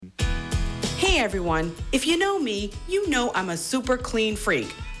Hey everyone, if you know me, you know I'm a super clean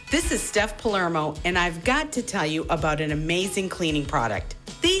freak. This is Steph Palermo, and I've got to tell you about an amazing cleaning product.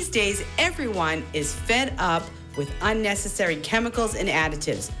 These days, everyone is fed up with unnecessary chemicals and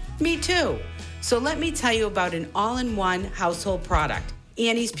additives. Me too. So let me tell you about an all-in-one household product,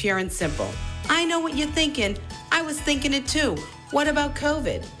 Annie's Pure and Simple. I know what you're thinking. I was thinking it too. What about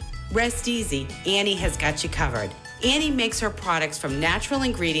COVID? Rest easy. Annie has got you covered. Annie makes her products from natural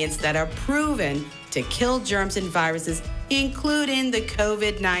ingredients that are proven to kill germs and viruses, including the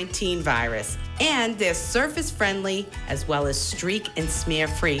COVID-19 virus. And they're surface-friendly as well as streak and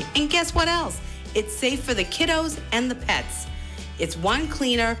smear-free. And guess what else? It's safe for the kiddos and the pets. It's one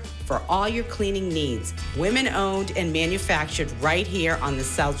cleaner for all your cleaning needs. Women-owned and manufactured right here on the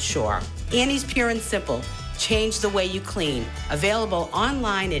South Shore. Annie's Pure and Simple. Change the way you clean. Available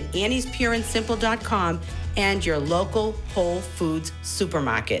online at anniespureandsimple.com and your local Whole Foods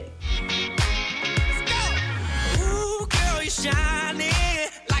supermarket. Ooh, girl, you're shining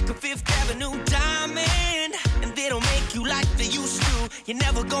like a Fifth Avenue diamond, and they don't make you like they used to. You're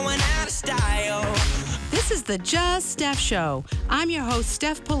never going out of style. This is the Just Steph Show. I'm your host,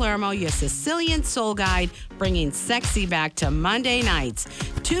 Steph Palermo, your Sicilian soul guide, bringing sexy back to Monday nights.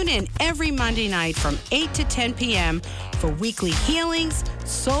 Tune in every Monday night from 8 to 10 p.m. for weekly healings,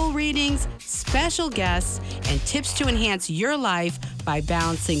 soul readings, special guests, and tips to enhance your life by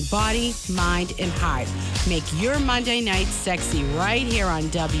balancing body, mind, and heart. Make your Monday night sexy right here on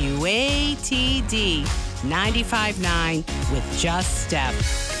WATD 95.9 with Just Steph.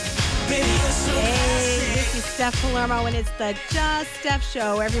 Baby, you're so Hey, this is Steph Palermo, and it's the Just Steph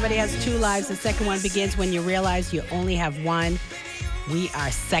Show. Everybody has two lives. The second one begins when you realize you only have one. We are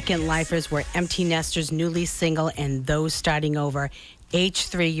second lifers. We're empty nesters, newly single, and those starting over. Age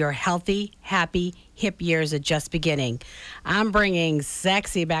 3, your healthy, happy, hip years are just beginning. I'm bringing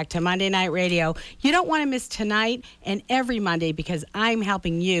sexy back to Monday Night Radio. You don't want to miss tonight and every Monday because I'm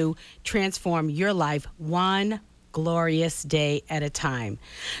helping you transform your life one glorious day at a time.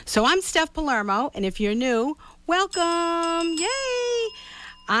 So I'm Steph Palermo, and if you're new, welcome. Yay!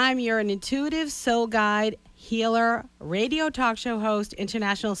 I'm your intuitive soul guide, healer, radio talk show host,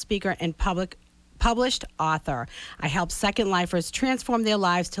 international speaker, and published author. I help second lifers transform their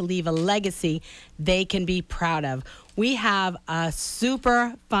lives to leave a legacy they can be proud of. We have a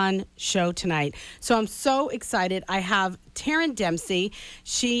super fun show tonight. So I'm so excited. I have Taryn Dempsey.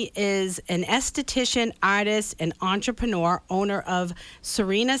 She is an esthetician, artist, and entrepreneur, owner of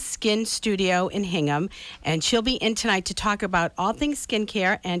Serena Skin Studio in Hingham. And she'll be in tonight to talk about all things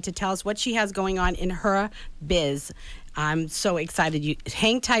skincare and to tell us what she has going on in her biz. I'm so excited. You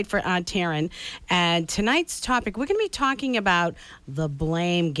hang tight for Taryn. And tonight's topic, we're going to be talking about the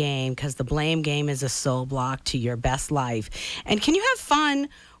blame game, because the blame game is a soul block to your best life. And can you have fun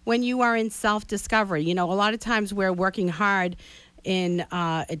when you are in self-discovery? You know, a lot of times we're working hard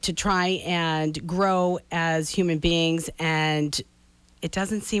to try and grow as human beings, and it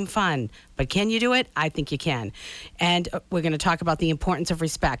doesn't seem fun. But can you do it? I think you can. And we're going to talk about the importance of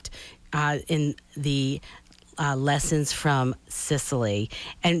respect in the lessons from Sicily.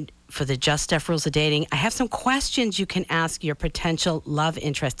 And for the Just Steph Rules of Dating, I have some questions you can ask your potential love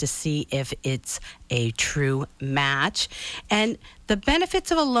interest to see if it's a true match, and the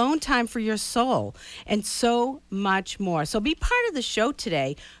benefits of alone time for your soul, and so much more. So be part of the show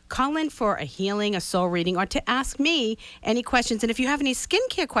today. Call in for a healing, a soul reading, or to ask me any questions. And if you have any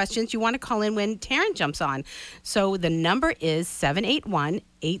skincare questions, you want to call in when Taryn jumps on. So the number is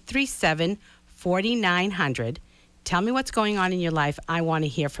 781-837-4900. Tell me what's going on in your life. I want to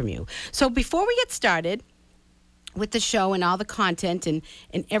hear from you. So before we get started with the show and all the content and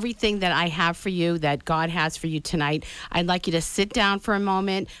everything that I have for you, that God has for you tonight, I'd like you to sit down for a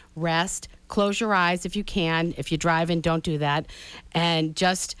moment, rest, close your eyes if you can. If you're driving, don't do that. And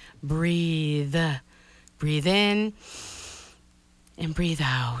just breathe. Breathe in and breathe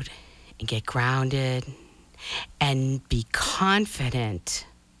out and get grounded and be confident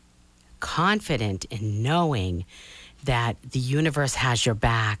in knowing that the universe has your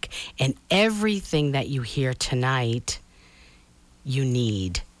back, and everything that you hear tonight, you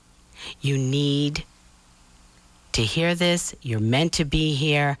need. You need to hear this. You're meant to be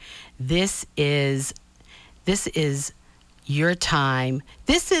here. This is your time.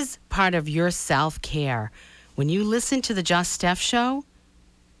 This is part of your self-care. When you listen to the Just Steph Show,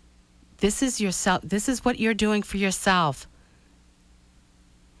 this is what you're doing for yourself.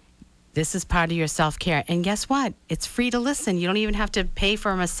 This is part of your self-care. And guess what? It's free to listen. You don't even have to pay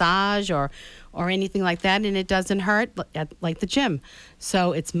for a massage or anything like that, and it doesn't hurt like the gym.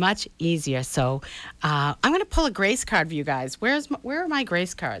 So it's much easier. So I'm going to pull a grace card for you guys. Where are my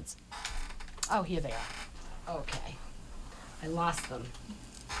grace cards? Oh, here they are. Okay. I lost them.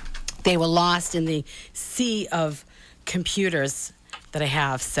 They were lost in the sea of computers that I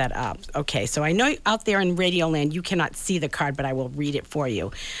have set up. Okay, so I know out there in Radio Land you cannot see the card, but I will read it for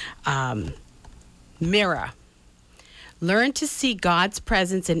you. Mirror. Learn to see God's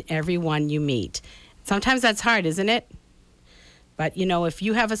presence in everyone you meet. Sometimes that's hard, isn't it? But, you know, if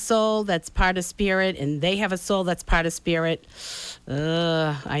you have a soul that's part of spirit and they have a soul that's part of spirit,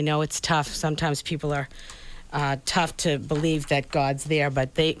 I know it's tough. Sometimes people are tough to believe that God's there,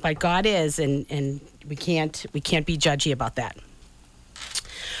 but God is, and we can't be judgy about that.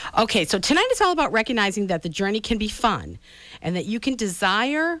 Okay, so tonight is all about recognizing that the journey can be fun and that you can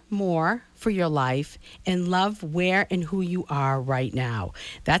desire more for your life and love where and who you are right now.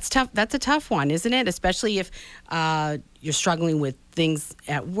 That's tough. That's a tough one, isn't it? Especially if you're struggling with things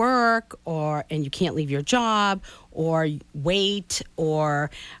at work and you can't leave your job or weight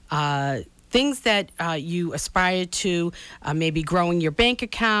or things that you aspire to, maybe growing your bank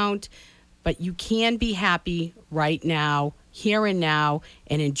account, but you can be happy right now, here and now,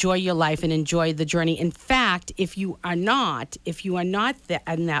 and enjoy your life and enjoy the journey. In fact, if you are not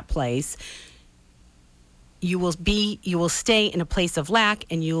in that place, you will stay in a place of lack,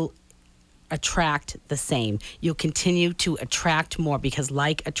 and you'll attract the same. You'll continue to attract more because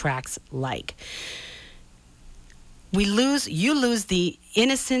like attracts like. You lose the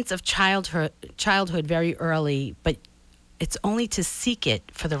innocence of childhood very early, but it's only to seek it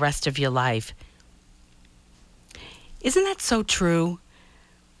for the rest of your life. Isn't that so true?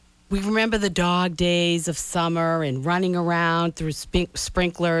 We remember the dog days of summer and running around through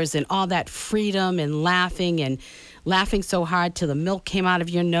sprinklers and all that freedom and laughing so hard till the milk came out of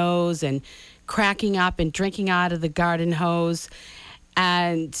your nose and cracking up and drinking out of the garden hose.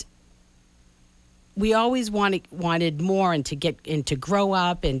 And we always wanted more and to grow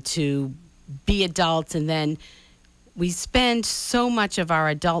up and to be adults. And then we spend so much of our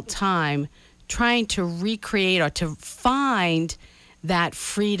adult time trying to recreate or to find that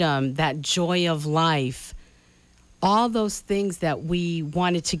freedom, that joy of life, all those things that we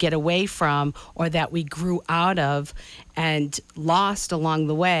wanted to get away from or that we grew out of and lost along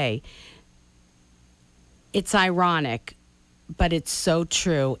the way. It's ironic, but it's so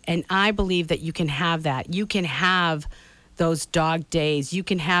true. And I believe that you can have that. You can have those dog days. You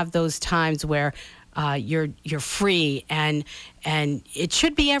can have those times where you're free, and it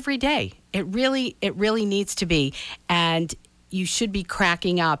should be every day. It really needs to be. And you should be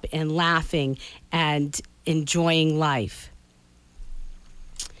cracking up and laughing and enjoying life.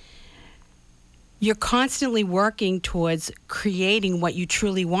 You're constantly working towards creating what you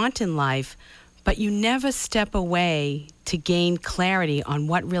truly want in life, but you never step away to gain clarity on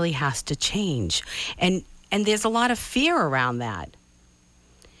what really has to change. And there's a lot of fear around that.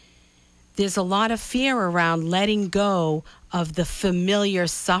 There's a lot of fear around letting go of the familiar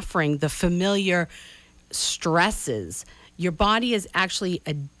suffering, the familiar stresses. Your body is actually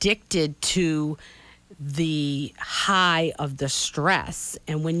addicted to the high of the stress.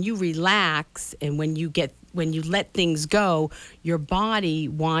 And when you relax and when you let things go, your body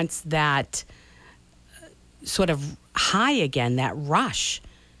wants that sort of high again, that rush.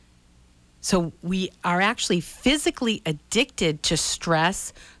 So we are actually physically addicted to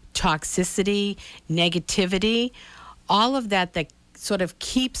stress, toxicity, negativity, all of that sort of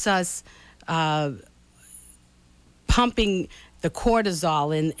keeps us pumping the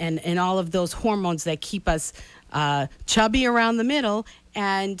cortisol and all of those hormones that keep us chubby around the middle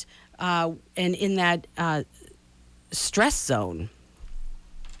and in that stress zone.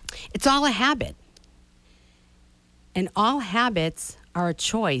 It's all a habit. And all habits are a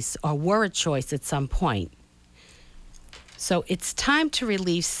choice or were a choice at some point. So it's time to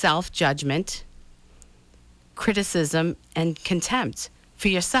release self-judgment, criticism, and contempt for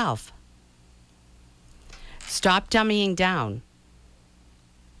yourself. Stop dummying down.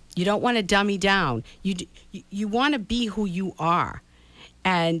 You don't want to dummy down. You want to be who you are.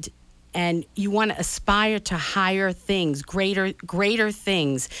 And you want to aspire to higher things, greater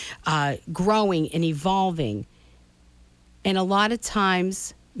things, growing and evolving. And a lot of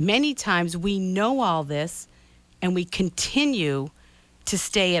times, many times, we know all this and we continue to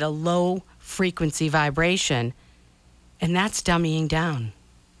stay at a low frequency vibration, and that's dummying down.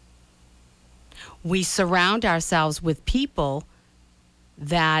 We surround ourselves with people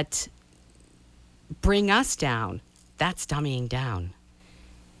that bring us down. That's dummying down.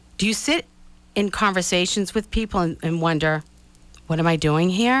 Do you sit in conversations with people and wonder, what am I doing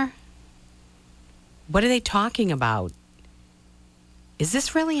here? What are they talking about? Is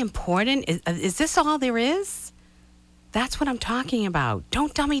this really important? Is this all there is? That's what I'm talking about.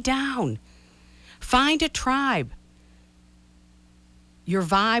 Don't dummy down. Find a tribe. Your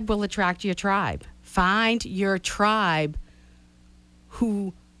vibe will attract your tribe. Find your tribe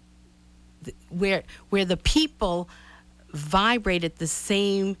where the people vibrate at the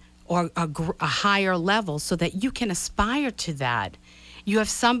same or a higher level so that you can aspire to that. You have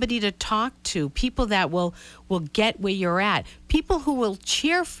somebody to talk to, people that will get where you're at, people who will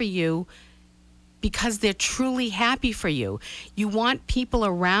cheer for you because they're truly happy for you. You want people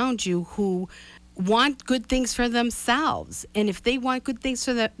around you who want good things for themselves. And if they want good things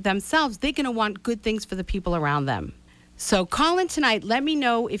for themselves, they're going to want good things for the people around them. So call in tonight. Let me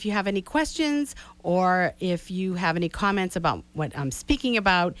know if you have any questions or if you have any comments about what I'm speaking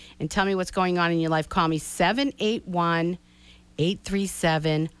about, and tell me what's going on in your life. Call me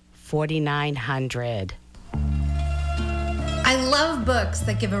 781-837-4900. I love books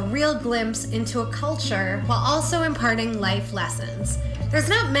that give a real glimpse into a culture while also imparting life lessons. There's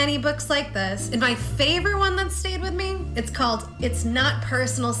not many books like this, and my favorite one that stayed with me, it's called It's Not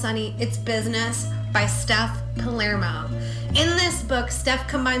Personal, Sonny, It's Business by Steph Palermo. In this book, Steph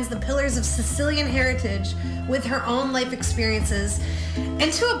combines the pillars of Sicilian heritage with her own life experiences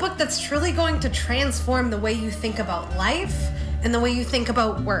into a book that's truly going to transform the way you think about life and the way you think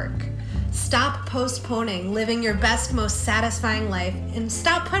about work. Stop postponing living your best, most satisfying life, and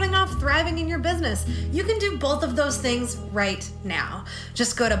stop putting off thriving in your business. You can do both of those things right now.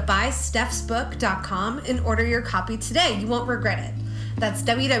 Just go to buystephsbook.com and order your copy today. You won't regret it. That's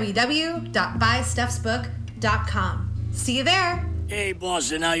www.buystephsbook.com. See you there. Hey,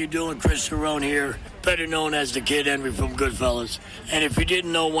 Boston, how you doing? Chris Cerrone here, better known as the Kid Henry from Goodfellas. And if you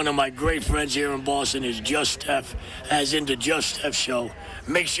didn't know, one of my great friends here in Boston is Just Steph, as in the Just Steph Show.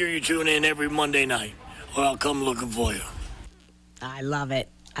 Make sure you tune in every Monday night, or I'll come looking for you. I love it.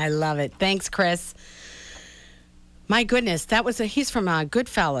 I love it. Thanks, Chris. My goodness, he's from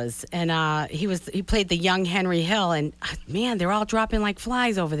Goodfellas, and he played the young Henry Hill, and man, they're all dropping like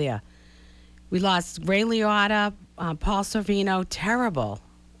flies over there. We lost Ray Liotta, Paul Sorvino, terrible,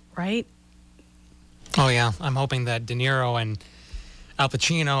 right? Oh yeah, I'm hoping that De Niro and Al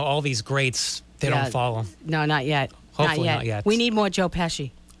Pacino, all these greats, they don't follow. No, not yet. Hopefully not yet. We need more Joe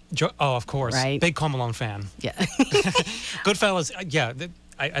Pesci. Of course. Right. Big Home Alone fan. Yeah. Goodfellas,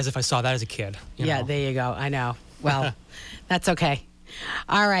 as if I saw that as a kid. You know. There you go. I know. Well, that's okay.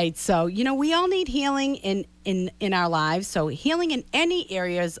 All right. So, we all need healing in our lives. So healing in any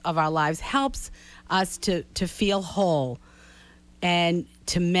areas of our lives helps us to feel whole and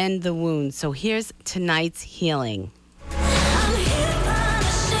to mend the wounds. So here's tonight's healing.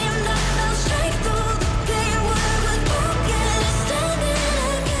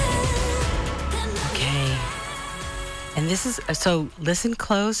 And this is, so listen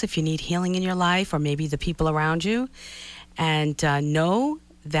close if you need healing in your life or maybe the people around you. And know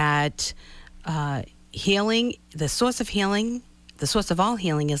that healing, the source of all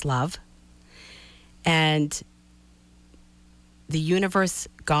healing is love. And the universe,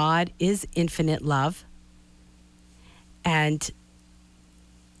 God, is infinite love. And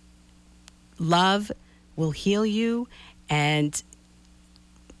love will heal you. And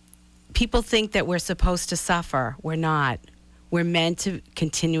people think that we're supposed to suffer. We're not. We're meant to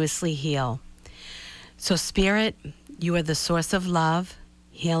continuously heal. So, Spirit, you are the source of love,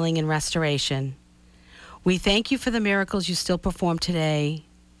 healing, and restoration. We thank you for the miracles you still perform today.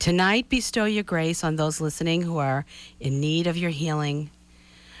 Tonight, bestow your grace on those listening who are in need of your healing.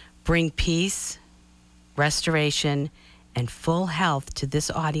 Bring peace, restoration, and full health to this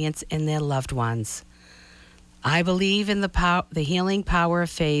audience and their loved ones. I believe in the healing power of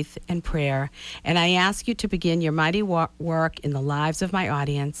faith and prayer, and I ask you to begin your mighty work in the lives of my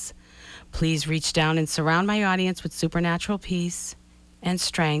audience. Please reach down and surround my audience with supernatural peace and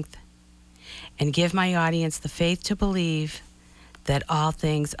strength, and give my audience the faith to believe that all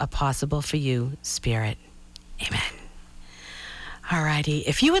things are possible for you, Spirit. Amen. All righty.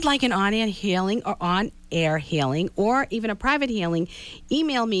 If you would like an on-air healing or on-air healing or even a private healing,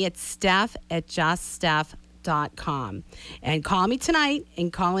 email me at steph@juststeph.com. And call me tonight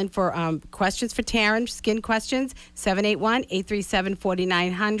and call in for questions for Taryn, skin questions,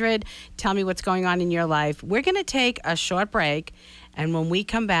 781-837-4900. Tell me what's going on in your life. We're going to take a short break, and when we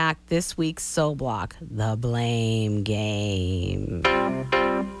come back, this week's Soul Block, The Blame Game.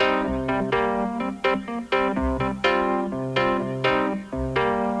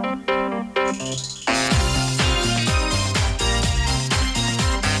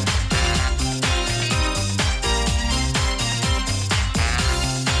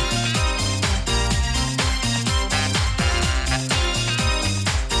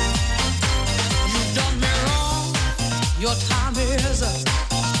 Your time is up.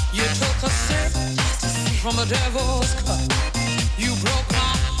 You took a sip from the devil's cut. You broke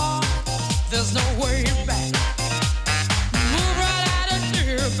my heart, there's no way back. Move right out of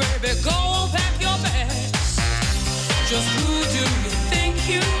here, baby, go on, pack your bags. Just who do you think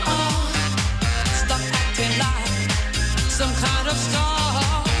you are? Stop acting like some kind of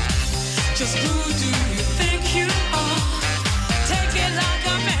star. Just who do you think you are? Take it like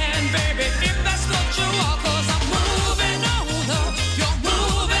a man, baby, if that's what you are. 'Cause I'm moving on up, you're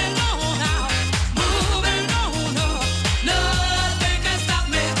moving on out. Moving on up, nothing can stop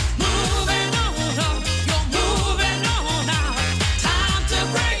me. Moving on up, you're moving on out. Time to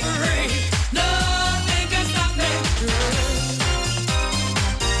break free, nothing can stop me.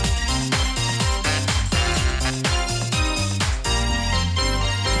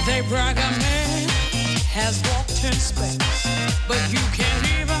 They brag a man has walked in space, but you can't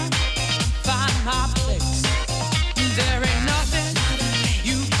even find my place. There ain't nothing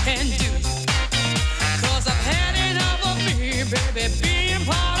you can do, 'cause I've had enough of me, baby, being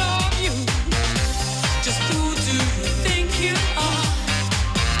part of you. Just who do you think you are?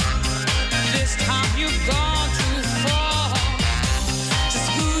 This time you've gone too far. Just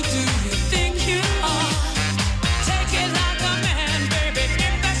who do you think you are? Take it like a man, baby, if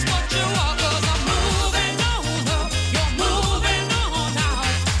that's what you are. 'Cause I'm moving on up, you're moving on out.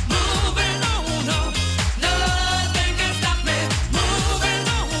 Moving on up, nothing can stop me. Moving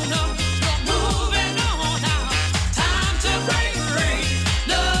on up, you're moving on out. Time to break free,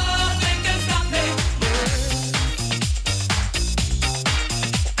 nothing can stop me.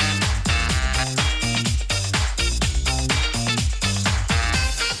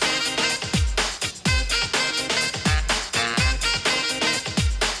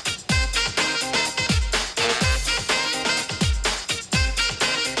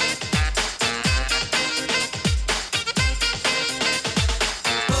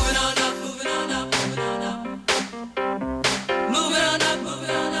 Moving on up, moving on up, moving on up. Moving on up,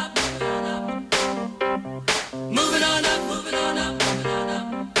 moving on up, moving on up. Moving on up, moving on up, moving on up.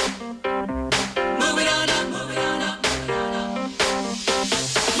 Moving on up, moving on up, moving on up.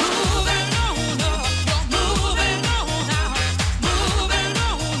 Moving on up, you're moving on out. Moving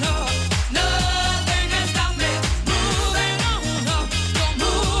on up, nothing can stop me. Moving on up, you're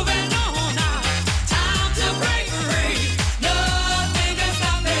moving on out. Time to break free, nothing can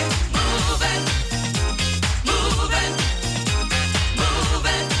stop me. Moving, moving,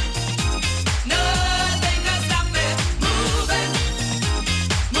 moving, nothing can stop me. Moving,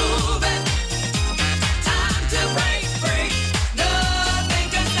 moving, time to break free, nothing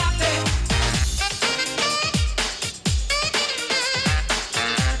can stop me.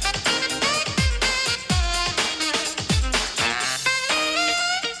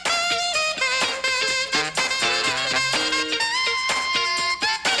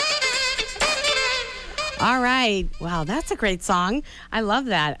 All right. Wow, that's a great song. I love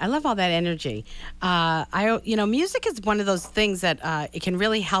that. I love all that energy. Music is one of those things that it can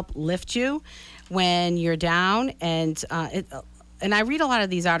really help lift you when you're down, and I read a lot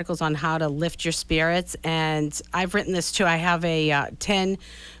of these articles on how to lift your spirits, and I've written this too. I have a 10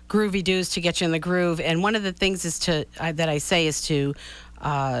 groovy do's to get you in the groove, and one of the things is that I say is to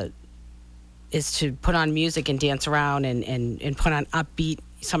put on music and dance around and put on upbeat,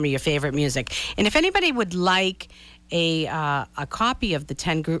 some of your favorite music. And if anybody would like a copy of the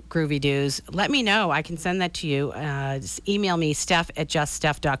 10 Groovy Do's, let me know. I can send that to you. Just email me,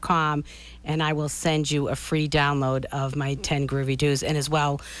 steph@juststeph.com, and I will send you a free download of my 10 Groovy Do's. And as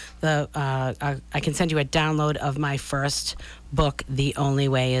well, I can send you a download of my first book, The Only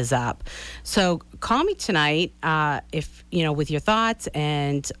Way Is Up. So call me tonight with your thoughts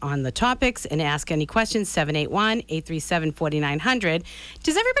and on the topics, and ask any questions. 781-837-4900.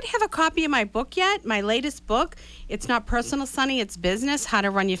 Does everybody have a copy of my book yet? My latest book. It's not personal, Sonny. It's business. How to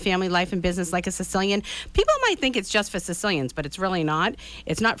run your family life and business like a Sicilian. People might think it's just for Sicilians, but it's really not.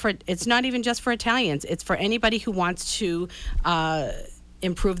 It's not even just for Italians. It's for anybody who wants to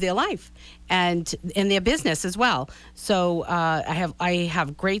improve their life and in their business as well. So I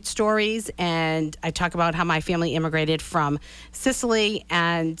have great stories, and I talk about how my family immigrated from Sicily,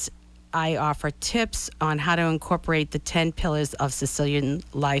 and I offer tips on how to incorporate the 10 pillars of Sicilian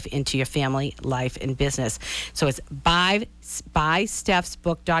life into your family life and business. So it's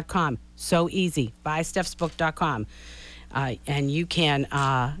buystephsbook.com. So easy. Buystephsbook.com. And you can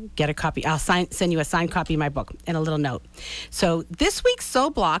get a copy. I'll send you a signed copy of my book and a little note. So this week's Soul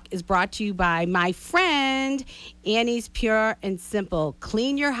Block is brought to you by my friend Annie's Pure and Simple.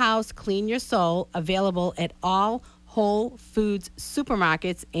 Clean your house, clean your soul. Available at all Whole Foods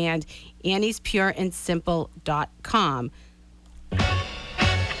supermarkets and Annie'sPureandSimple.com.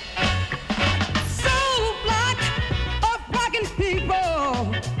 So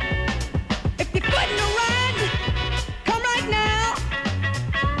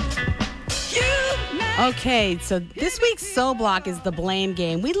Okay, so this week's Soul Block is the blame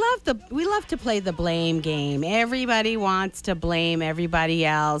game. We love to play the blame game. Everybody wants to blame everybody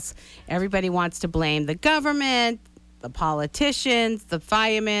else. Everybody wants to blame the government, the politicians, the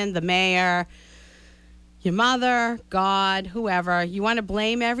firemen, the mayor, your mother, God, whoever. You want to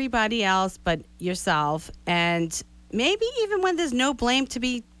blame everybody else but yourself. And maybe even when there's no blame to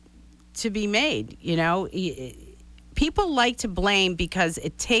be made, you know, people like to blame because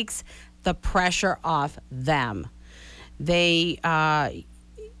it takes the pressure off them. They,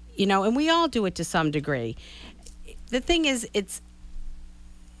 you know, and we all do it to some degree. The thing is, it's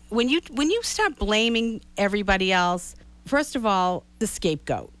when you start blaming everybody else, first of all, the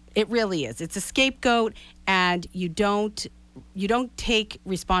scapegoat. It really is. It's a scapegoat, and you don't take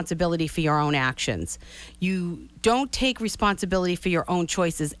responsibility for your own actions. You don't take responsibility for your own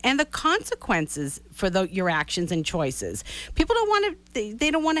choices and the consequences for your actions and choices. People don't want to.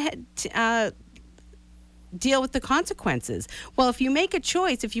 They don't want to deal with the consequences. Well, if you make a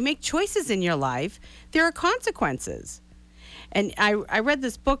choice, if you make choices in your life, there are consequences. And I read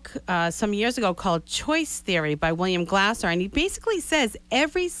this book some years ago called Choice Theory by William Glasser, and he basically says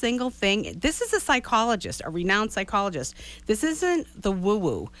every single thing. This is a psychologist, a renowned psychologist. This isn't the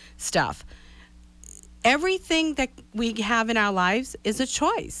woo-woo stuff. Everything that we have in our lives is a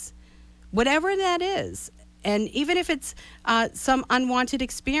choice, whatever that is. And even if it's some unwanted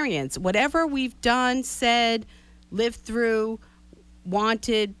experience, whatever we've done, said, lived through,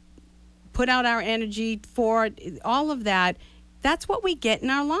 wanted, put out our energy for, all of that, that's what we get in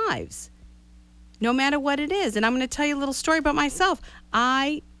our lives, no matter what it is. And I'm going to tell you a little story about myself.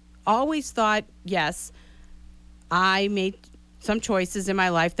 I always thought, yes, I made some choices in my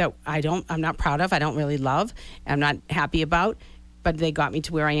life that I'm not proud of, I don't really love, I'm not happy about, but they got me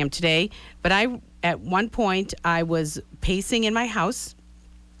to where I am today. But at one point, I was pacing in my house,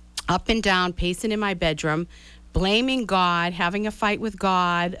 up and down, pacing in my bedroom, blaming God, having a fight with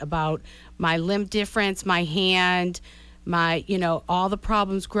God about my limb difference, my hand, my, all the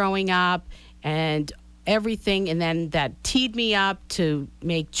problems growing up and everything. And then that teed me up to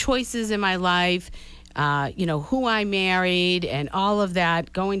make choices in my life, who I married and all of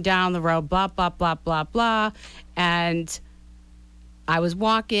that, going down the road, blah, blah, blah, blah, blah. And I was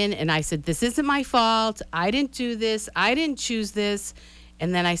walking and I said, this isn't my fault. I didn't do this. I didn't choose this.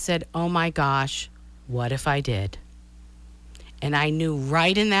 And then I said, oh my gosh, what if I did? And I knew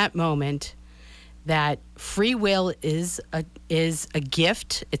right in that moment that free will is a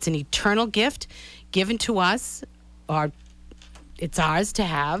gift. It's an eternal gift given to us, or it's ours to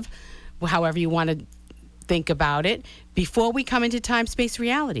have, however you want to think about it, before we come into time-space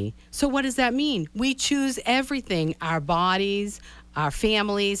reality. So what does that mean? We choose everything, our bodies, our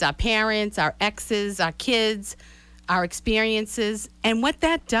families, our parents, our exes, our kids, our experiences. And what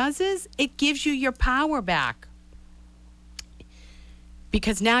that does is it gives you your power back.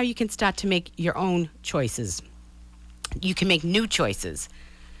 Because now you can start to make your own choices. You can make new choices.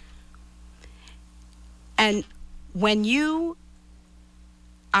 And when you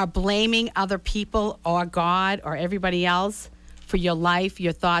are blaming other people or God or everybody else for your life,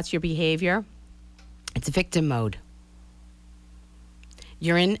 your thoughts, your behavior, it's victim mode.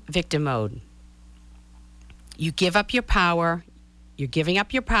 You're in victim mode. You give up your power. You're giving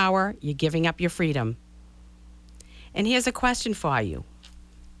up your power. You're giving up your freedom. And here's a question for you.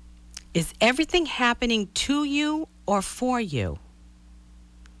 Is everything happening to you or for you?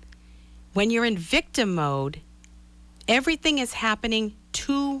 When you're in victim mode, everything is happening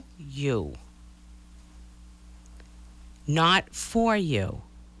to you, not for you.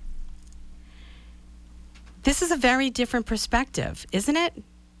 This is a very different perspective, isn't it?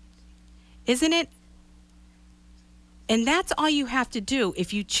 Isn't it? And that's all you have to do.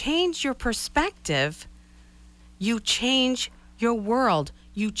 If you change your perspective, you change your world.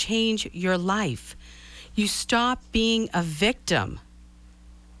 You change your life. You stop being a victim.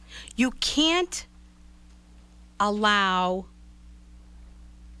 You can't allow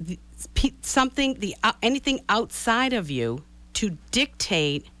anything outside of you to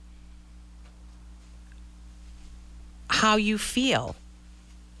dictate how you feel,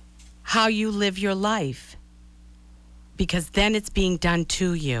 how you live your life, because then it's being done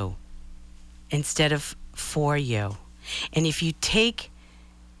to you instead of for you. And if you take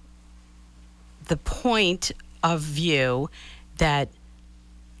the point of view that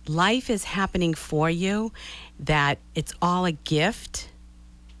life is happening for you, that it's all a gift,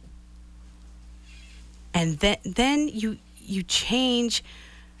 and then you change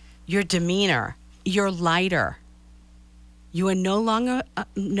your demeanor. You're lighter. You are no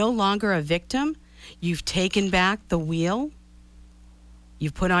longer a victim. You've taken back the wheel. You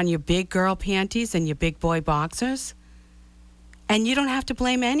put on your big girl panties and your big boy boxers, and you don't have to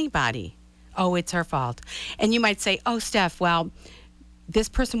blame anybody. Oh, it's her fault. And you might say, oh, Steph, well, this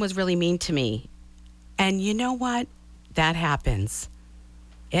person was really mean to me. And you know what? That happens.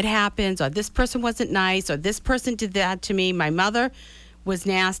 It happens. Or this person wasn't nice, or this person did that to me. My mother was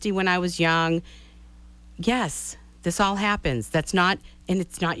nasty when I was young. Yes, this all happens. That's not, and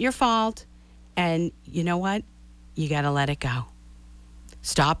it's not your fault. And you know what? You got to let it go.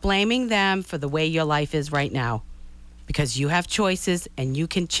 Stop blaming them for the way your life is right now, because you have choices and you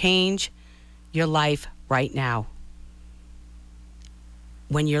can change your life right now.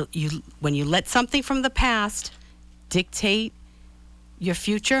 When you let something from the past dictate your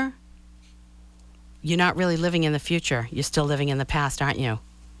future, you're not really living in the future. You're still living in the past, aren't you?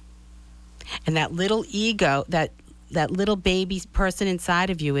 And that little ego, that little baby person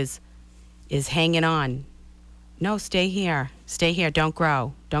inside of you is hanging on. No, stay here. Stay here. Don't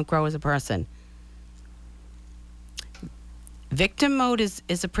grow. Don't grow as a person. Victim mode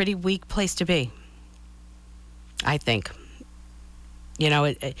is a pretty weak place to be, I think. You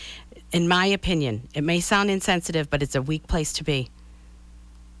know, in my opinion, it may sound insensitive, but it's a weak place to be.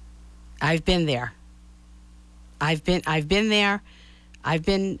 I've been there. I've been there. I've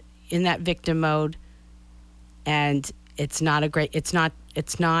been in that victim mode, and it's not a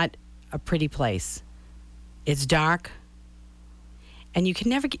pretty place. It's dark, and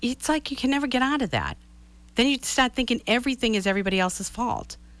it's like you can never get out of that. Then you start thinking everything is everybody else's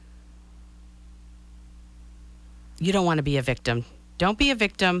fault. You don't want to be a victim. Don't be a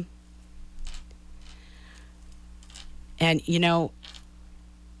victim. And, you know,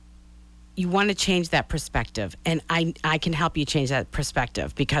 you want to change that perspective. And I can help you change that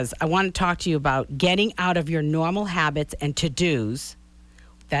perspective, because I want to talk to you about getting out of your normal habits and to-dos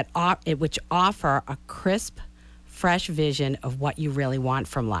which offer a crisp, fresh vision of what you really want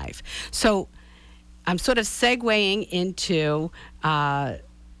from life. So I'm sort of segueing into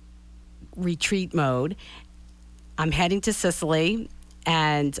retreat mode. I'm heading to Sicily,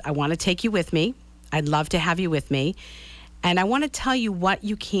 and I want to take you with me. I'd love to have you with me. And I want to tell you what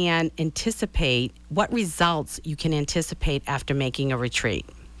you can anticipate, what results you can anticipate after making a retreat.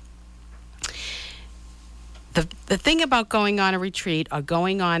 The thing about going on a retreat or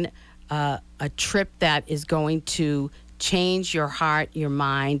going on a trip that is going to change your heart, your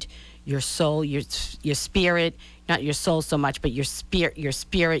mind, your soul, your spirit, not your soul so much, but your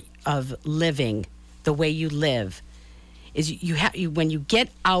spirit of living, the way you live, is when you get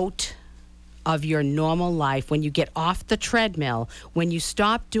out of your normal life, when you get off the treadmill, when you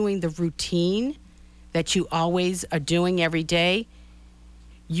stop doing the routine that you always are doing every day,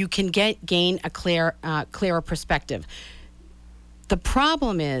 you can gain a clearer perspective. The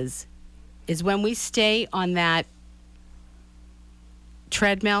problem is when we stay on that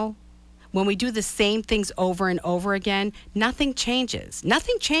treadmill, when we do the same things over and over again, nothing changes.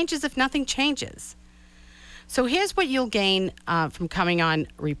 Nothing changes if nothing changes. So here's what you'll gain from coming on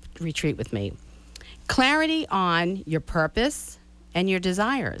retreat with me. Clarity on your purpose and your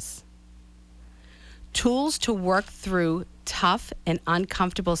desires. Tools to work through tough and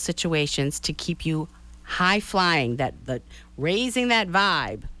uncomfortable situations to keep you high flying, raising that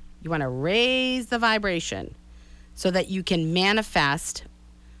vibe. You want to raise the vibration so that you can manifest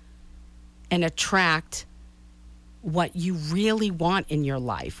and attract what you really want in your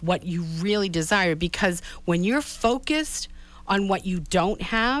life, what you really desire. Because when you're focused on what you don't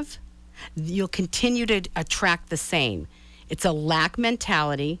have, you'll continue to attract the same. It's a lack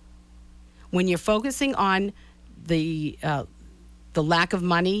mentality. When you're focusing on the lack of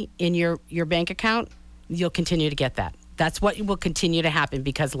money in your bank account, you'll continue to get that. That's what will continue to happen,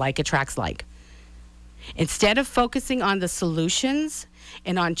 because like attracts like. Instead of focusing on the solutions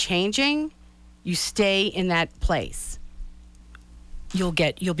and on changing, you stay in that place. You'll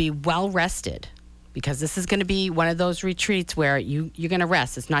be well rested, because this is going to be one of those retreats where you're going to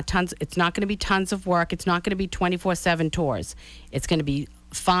rest. It's not going to be tons of work. It's not going to be 24/7 tours. It's going to be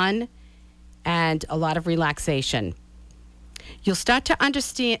fun and a lot of relaxation. You'll start to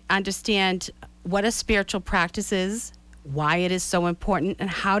understand what a spiritual practice is, why it is so important, and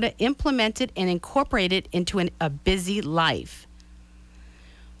how to implement it and incorporate it into a busy life.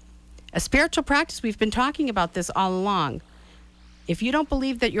 A spiritual practice, we've been talking about this all along. If you don't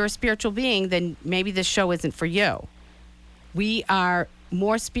believe that you're a spiritual being, then maybe this show isn't for you. We are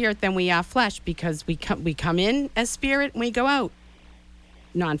more spirit than we are flesh, because we come in as spirit and we go out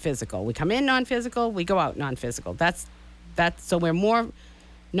non-physical. We come in non-physical, we go out non-physical. That's so we're more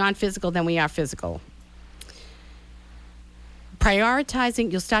non-physical than we are physical.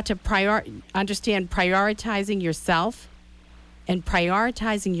 Prioritizing, you'll start to understand prioritizing yourself and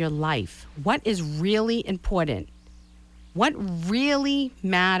prioritizing your life. What is really important? What really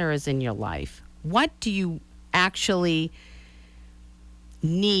matters in your life? What do you actually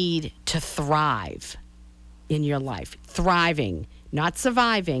need to thrive in your life? Thriving, not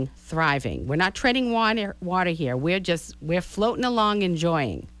surviving, thriving. We're not treading water here. We're floating along,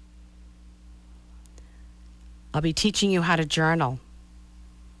 enjoying. I'll be teaching you how to journal,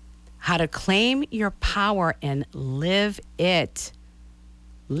 how to claim your power and live it.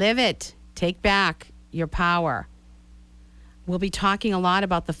 Live it. Take back your power. We'll be talking a lot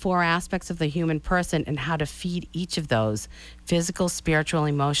about the 4 aspects of the human person and how to feed each of those: physical, spiritual,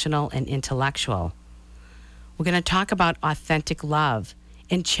 emotional, and intellectual. We're going to talk about authentic love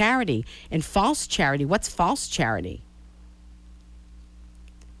and charity and false charity. What's false charity?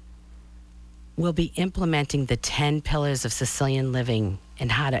 We'll be implementing the 10 pillars of Sicilian living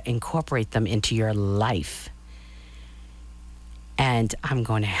and how to incorporate them into your life. And I'm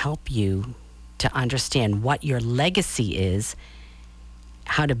going to help you to understand what your legacy is,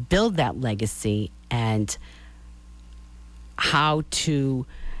 how to build that legacy, and how to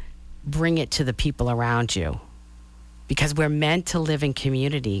bring it to the people around you. Because we're meant to live in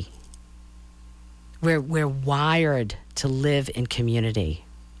community. We're wired to live in community.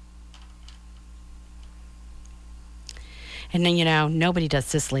 And then, nobody does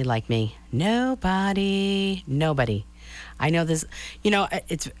Sicily like me. Nobody. I know this,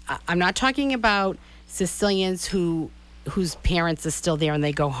 I'm not talking about Sicilians whose parents are still there and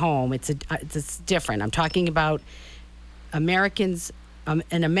they go home. It's different. I'm talking about Americans,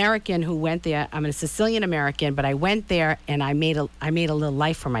 an American who went there. I'm a Sicilian American, but I went there and I made a little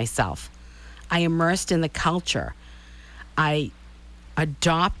life for myself. I immersed in the culture. I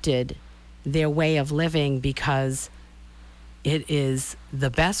adopted their way of living because it is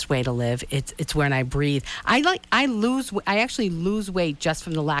the best way to live. It's when I breathe. I actually lose weight just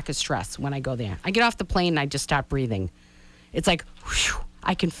from the lack of stress when I go there. I get off the plane and I just start breathing. It's like, whew,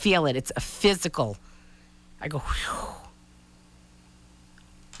 I can feel it. It's a physical. I go, whew.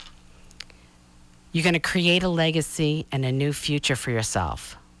 You're going to create a legacy and a new future for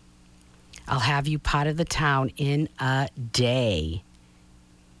yourself. I'll have you part of the town in a day.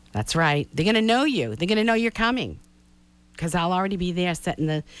 That's right. They're going to know you. They're going to know you're coming. Because I'll already be there setting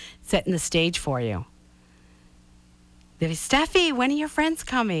the stage for you. They'll be, Steffi, when are your friends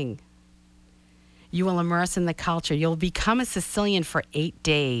coming? You will immerse in the culture. You'll become a Sicilian for 8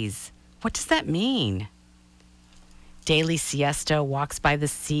 days. What does that mean? Daily siesta, walks by the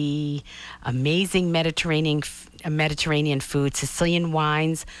sea, amazing Mediterranean food, Sicilian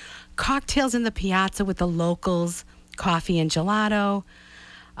wines, cocktails in the piazza with the locals, coffee and gelato,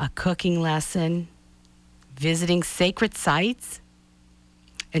 a cooking lesson, visiting sacred sites.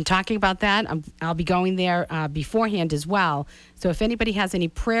 And talking about that, I'll be going there beforehand as well. So if anybody has any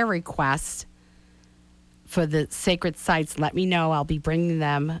prayer requests for the sacred sites, let me know. I'll be bringing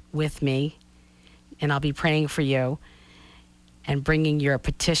them with me, and I'll be praying for you and bringing your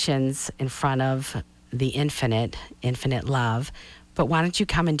petitions in front of the infinite love. But why don't you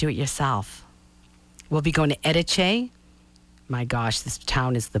come and do it yourself? We'll be going to Edice. My gosh, this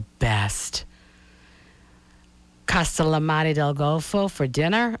town is the best. Castellamare del Golfo for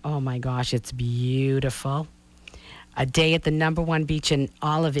dinner. Oh my gosh, it's beautiful. A day at the #1 beach in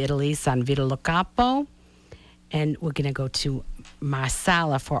all of Italy, San Vito lo Capo. And we're going to go to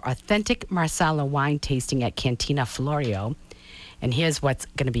Marsala for authentic Marsala wine tasting at Cantina Florio. And here's what's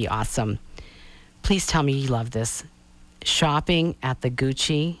going to be awesome. Please tell me you love this. Shopping at the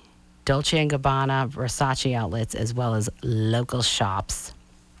Gucci, Dolce & Gabbana, Versace outlets, as well as local shops.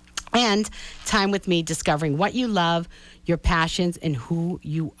 And time with me discovering what you love, your passions, and who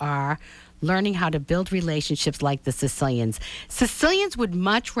you are. Learning how to build relationships like the Sicilians. Sicilians would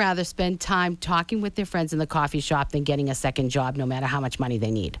much rather spend time talking with their friends in the coffee shop than getting a second job, no matter how much money they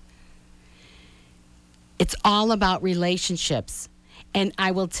need. It's all about relationships. And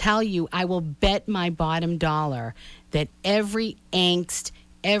I will tell you, I will bet my bottom dollar that every angst,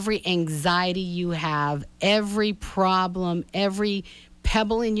 every anxiety you have, every problem, every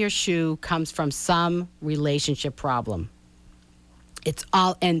pebble in your shoe comes from some relationship problem. It's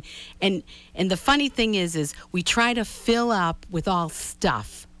all, and the funny thing is we try to fill up with all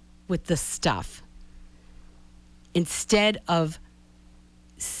stuff, with the stuff, instead of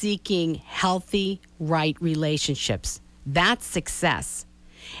seeking healthy, right relationships. That's success.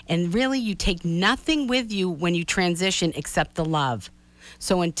 And really, you take nothing with you when you transition except the love.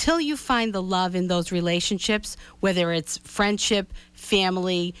 So until you find the love in those relationships, whether it's friendship,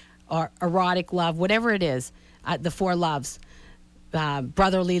 family, or erotic love, whatever it is, the 4 loves,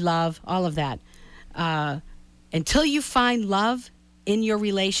 brotherly love, all of that. Until you find love in your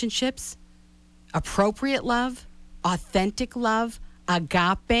relationships, appropriate love, authentic love,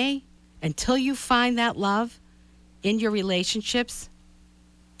 agape, until you find that love in your relationships,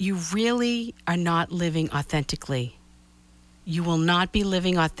 you really are not living authentically. You will not be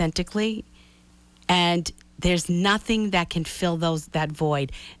living authentically, and there's nothing that can fill that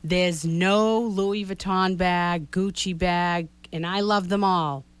void. There's no Louis Vuitton bag, Gucci bag, and I love them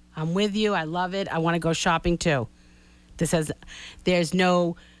all. I'm with you. I love it. I want to go shopping too. There's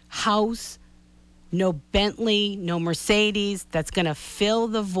no house, no Bentley, no Mercedes that's going to fill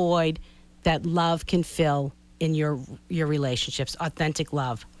the void that love can fill in your relationships, authentic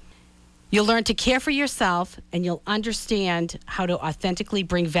love. You'll learn to care for yourself, and you'll understand how to authentically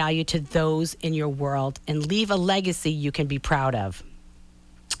bring value to those in your world and leave a legacy you can be proud of.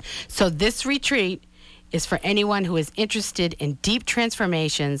 So this retreat is for anyone who is interested in deep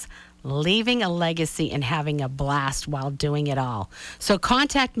transformations, leaving a legacy, and having a blast while doing it all. So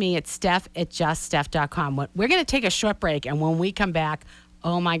contact me at steph@juststeph.com. We're going to take a short break, and when we come back,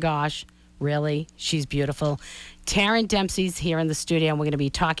 oh my gosh, really, she's beautiful. Taryn Dempsey's here in the studio, and we're going to be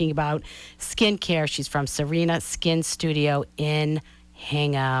talking about skincare. She's from Serena Skin Studio in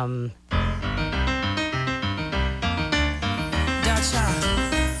Hingham. Gotcha.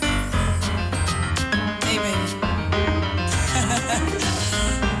 Hey, baby. Say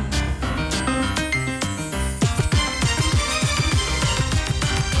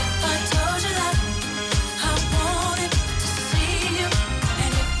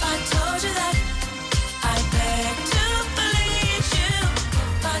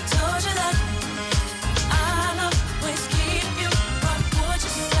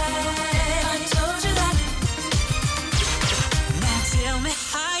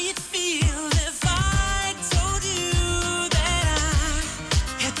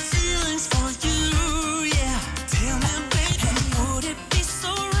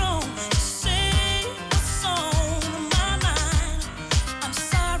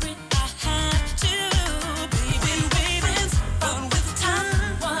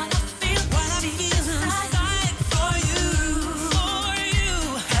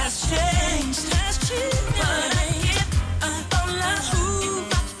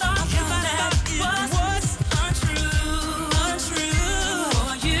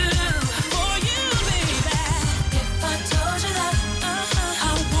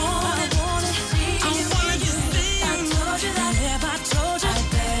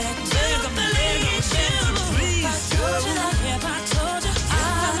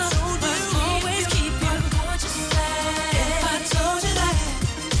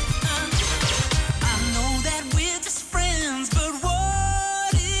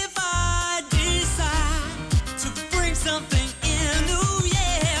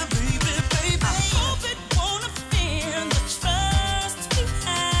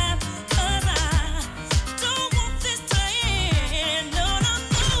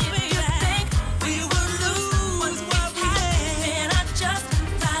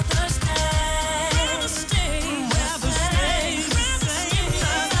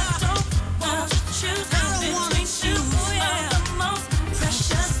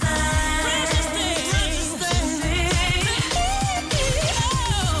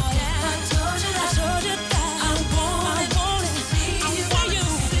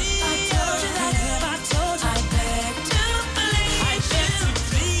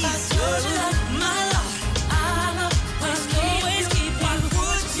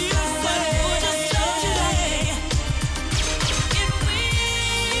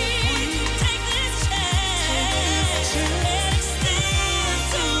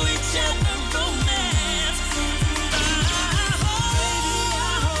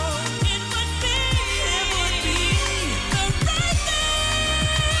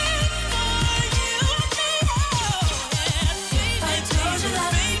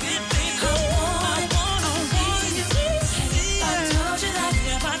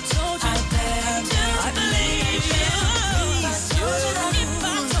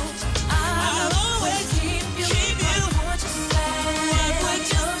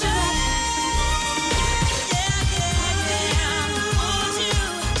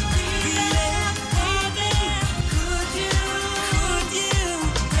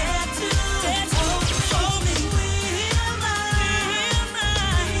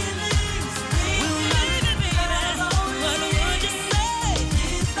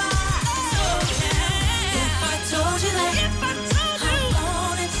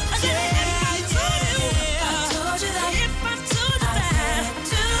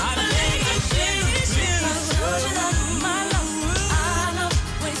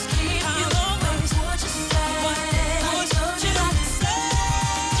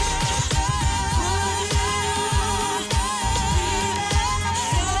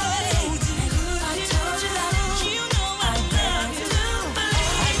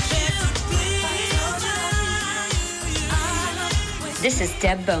This is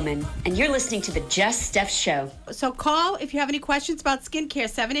Deb Bowman, and you're listening to the Just Steph Show. So call if you have any questions about skincare,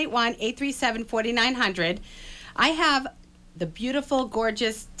 781-837-4900. I have the beautiful,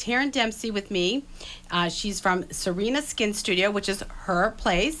 gorgeous Taryn Dempsey with me. She's from Serena Skin Studio, which is her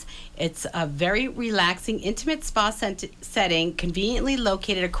place. It's a very relaxing, intimate spa setting, conveniently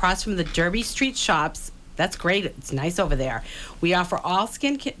located across from the Derby Street shops. That's great. It's nice over there. We offer all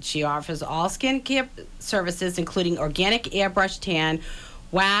skincare. She offers all skincare services, including organic airbrush tan,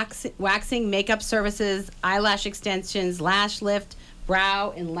 waxing, makeup services, eyelash extensions, lash lift,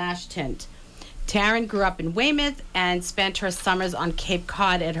 brow, and lash tint. Taryn grew up in Weymouth and spent her summers on Cape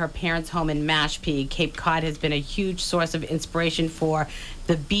Cod at her parents' home in Mashpee. Cape Cod has been a huge source of inspiration for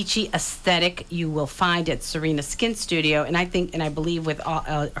the beachy aesthetic you will find at Serena Skin Studio, and I believe with all,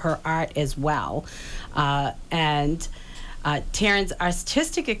 her art as well. Taryn's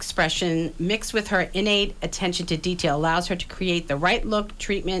artistic expression mixed with her innate attention to detail allows her to create the right look,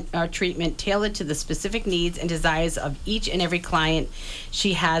 treatment tailored to the specific needs and desires of each and every client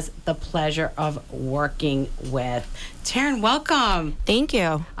she has the pleasure of working with. Taryn, welcome. Thank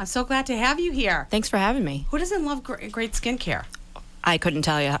you. I'm so glad to have you here. Thanks for having me. Who doesn't love great skincare? I couldn't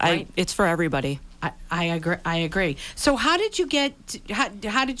tell you. Right. It's for everybody. I agree. So how did you get to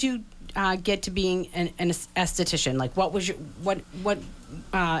being an esthetician? Like, what was what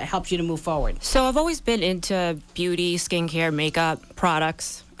helped you to move forward? So I've always been into beauty, skincare, makeup,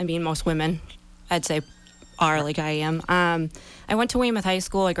 products. I mean, most women, I'd say, are like I am. I went to Weymouth High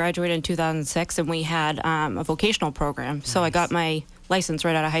School. I graduated in 2006, and we had a vocational program. Nice. So I got my license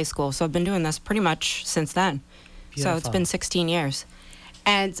right out of high school. So I've been doing this pretty much since then. Beautiful. So it's been 16 years.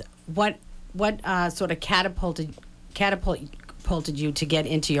 And what sort of catapulted you to get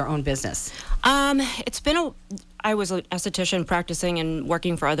into your own business? I was an esthetician practicing and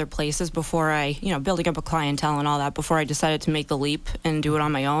working for other places before I, building up a clientele and all that before I decided to make the leap and do it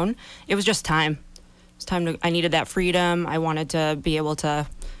on my own. It was just time. I needed that freedom. I wanted to be able to,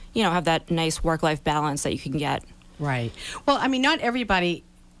 have that nice work-life balance that you can get. Right. Well, I mean, not everybody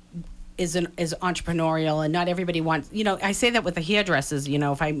is entrepreneurial, and not everybody wants, I say that with the hairdressers,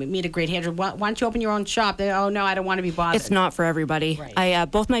 if I meet a great hairdresser, why don't you open your own shop? They, oh no, I don't want to be bothered. It's not for everybody. Right.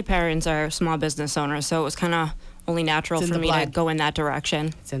 Both my parents are small business owners, so it was kind of only natural for me to go in that direction.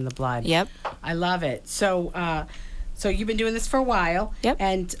 It's in the blood. Yep. I love it. So you've been doing this for a while. Yep.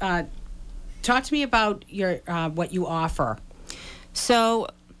 And talk to me about your what you offer. So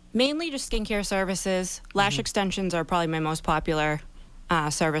mainly just skincare services. Lash extensions are probably my most popular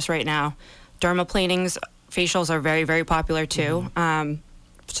service right now. Dermaplanings, facials are very, very popular too.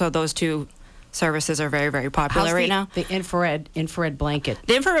 So those two services are very, very popular right now. The infrared blanket.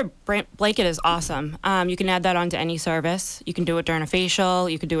 The infrared blanket is awesome. You can add that onto any service. You can do it during a facial.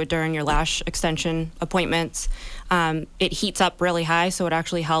 You can do it during your lash extension appointments. It heats up really high, so it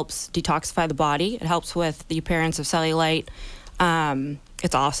actually helps detoxify the body. It helps with the appearance of cellulite.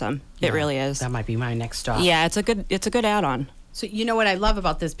 It's awesome. Yeah, it really is. That might be my next stop. Yeah, it's a good add-on. So you know what I love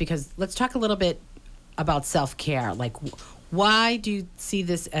about this, because let's talk a little bit about self-care. Like, why do you see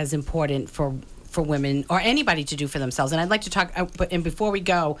this as important for women or anybody to do for themselves? And I'd like to talk, and before we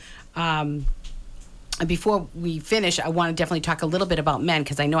go, before we finish, I want to definitely talk a little bit about men,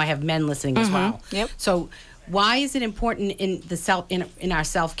 because I know I have men listening as well. Yep. So why is it important in our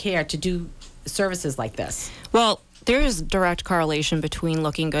self-care to do services like this? Well, there is direct correlation between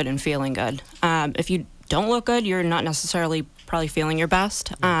looking good and feeling good. If you don't look good, you're not necessarily probably feeling your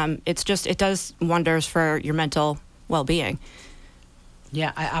best. It does wonders for your mental well-being.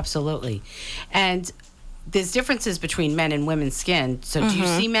 Yeah, absolutely. And there's differences between men and women's skin. So do you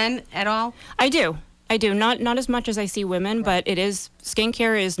see men at all? I do. Not as much as I see women, but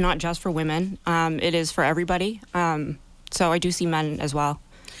skincare is not just for women. It is for everybody. So I do see men as well.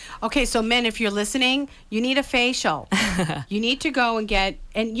 Okay, so men, if you're listening, you need a facial. You need to go and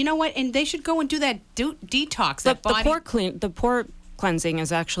and you know what? And they should go and do that detox. The pore cleansing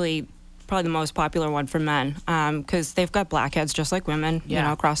is actually probably the most popular one for men, because they've got blackheads just like women,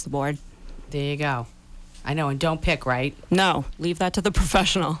 across the board. There you go. I know, and don't pick, right? No, leave that to the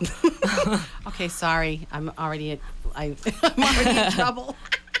professional. Okay, sorry. I'm already in trouble.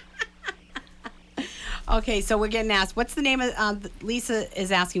 Okay, so we're getting asked, what's the name of, Lisa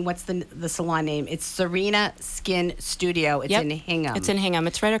is asking, what's the salon name? It's Serena Skin Studio. It's in Hingham. It's in Hingham.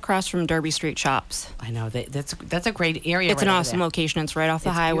 It's right across from Derby Street shops. I know. That's a great area. It's an awesome location. It's right off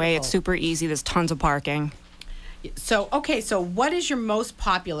the highway. Beautiful. It's super easy. There's tons of parking. So what is your most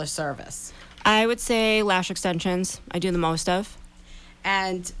popular service? I would say lash extensions. I do the most of.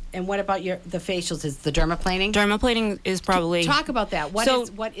 And what about the facials? Is the dermaplaning? Dermaplaning is probably... Talk about that.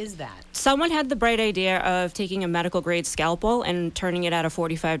 What is that? Someone had the bright idea of taking a medical grade scalpel and turning it at a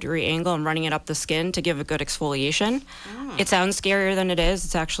 45-degree angle and running it up the skin to give a good exfoliation. It sounds scarier than it is.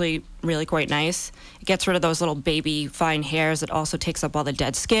 It's actually really quite nice. It gets rid of those little baby fine hairs. It also takes up all the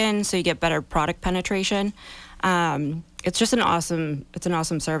dead skin, so you get better product penetration. It's just an awesome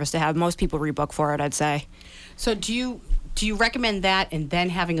service to have. Most people rebook for it, I'd say. So do you recommend that and then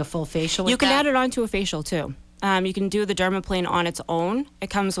having a full facial with You can that? add it onto a facial, too. You can do the dermaplane on its own. It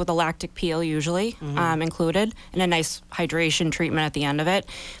comes with a lactic peel, usually, included, and a nice hydration treatment at the end of it.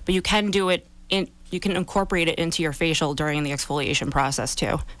 But you can do it you can incorporate it into your facial during the exfoliation process,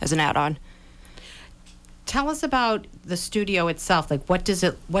 too, as an add-on. Tell us about the studio itself. Like, what does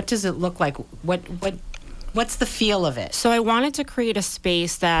it look like? What's the feel of it? So I wanted to create a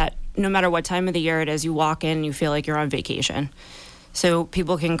space that no matter what time of the year it is, you walk in, you feel like you're on vacation. So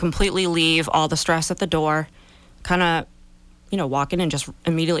people can completely leave all the stress at the door, kind of, walk in and just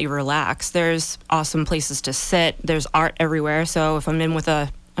immediately relax. There's awesome places to sit. There's art everywhere. So if I'm in with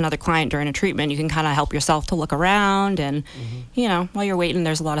another client during a treatment, you can kind of help yourself to look around. And, while you're waiting,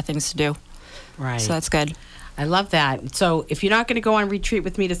 there's a lot of things to do. Right. So that's good. I love that. So if you're not going to go on retreat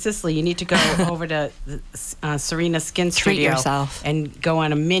with me to Sicily, you need to go over to Serena Skin Treat Studio yourself. And go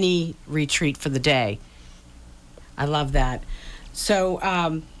on a mini retreat for the day. I love that.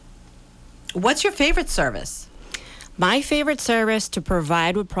 So what's your favorite service? My favorite service to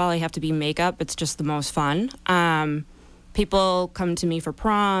provide would probably have to be makeup. It's just the most fun. People come to me for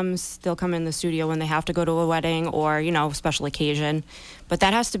proms. They'll come in the studio when they have to go to a wedding or, special occasion. But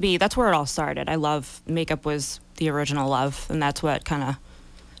that's where it all started. Makeup was the original love, and that's what kind of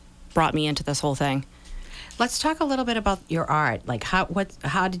brought me into this whole thing. Let's talk a little bit about your art. Like,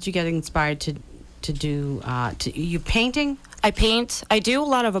 how did you get inspired to do, you painting? I paint. I do a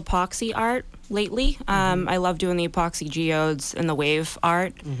lot of epoxy art lately. I love doing the epoxy geodes and the wave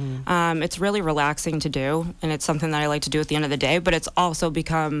art. It's really relaxing to do, and it's something that I like to do at the end of the day, but it's also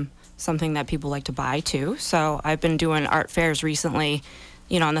become something that people like to buy too. So I've been doing art fairs recently,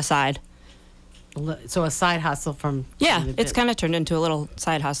 on the side. So a side hustle from... Yeah, it's kind of turned into a little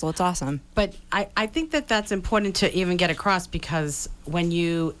side hustle. It's awesome. But I think that's important to even get across, because when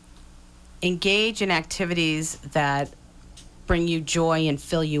you engage in activities that bring you joy and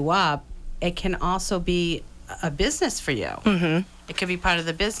fill you up, it can also be a business for you. It could be part of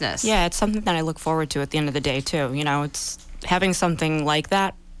the business. Yeah, it's something that I look forward to at the end of the day, too. It's having something like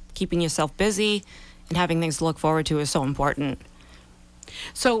that, keeping yourself busy, and having things to look forward to is so important.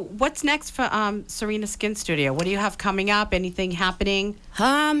 So what's next for Serena Skin Studio? What do you have coming up? Anything happening?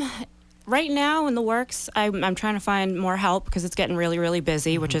 Right now in the works, I'm trying to find more help because it's getting really, really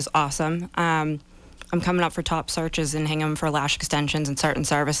busy, which is awesome. I'm coming up for top searches in Hingham for lash extensions and certain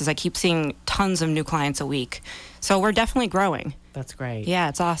services. I keep seeing tons of new clients a week. So we're definitely growing. That's great. Yeah,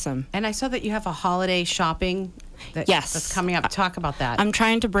 it's awesome. And I saw that you have a holiday shopping that's coming up. Talk about that. I'm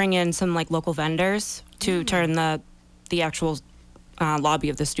trying to bring in some local vendors to turn the actual lobby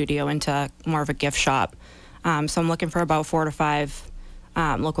of the studio into more of a gift shop. So I'm looking for about 4 to 5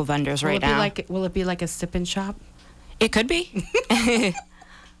 local vendors right now. Will it be like a sip-in shop? It could be.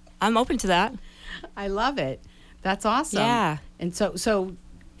 I'm open to that. I love it. That's awesome. Yeah. And so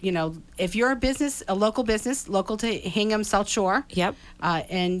if you're a local business, local to Hingham, South Shore. Yep.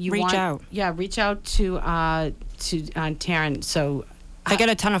 And you reach out. Yeah, reach out to Taryn. So I get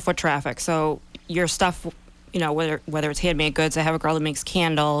a ton of foot traffic. So your stuff, whether it's handmade goods, I have a girl that makes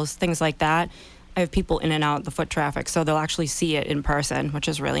candles, things like that. I have people in and out the foot traffic, so they'll actually see it in person, which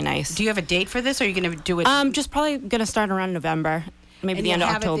is really nice. Do you have a date for this, or are you going to do it? Just probably going to start around November. Maybe the end of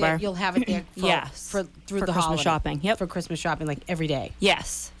October. You'll have it there for the Christmas holiday. shopping. Yep. For Christmas shopping, like every day.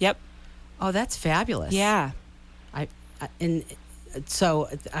 Yes. Yep. Oh, that's fabulous. Yeah. I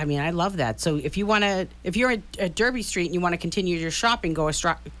love that. So if you're at Derby Street and you want to continue your shopping,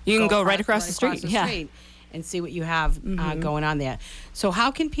 you can go right across the street. Street and see what you have going on there. So how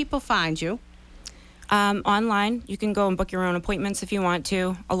can people find you? Online, you can go and book your own appointments if you want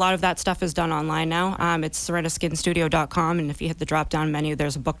to. A lot of that stuff is done online now. It's serenaskinstudio.com, and if you hit the drop-down menu,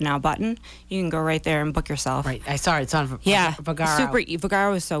 there's a Book Now button. You can go right there and book yourself. Right. I saw it. It's on Vagaro.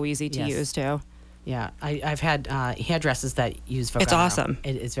 Vagaro is so easy to use, too. Yeah. I've had hairdressers that use Vagaro. It's awesome.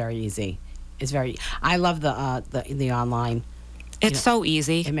 It is very easy. I love the online. It's so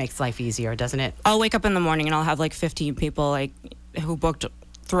easy. It makes life easier, doesn't it? I'll wake up in the morning and I'll have 15 people who booked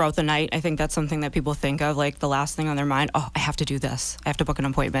throughout the night. I think that's something that people think of, the last thing on their mind. Oh, I have to do this. I have to book an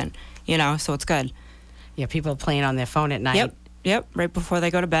appointment. So it's good. Yeah, people playing on their phone at night. Yep. Yep, right before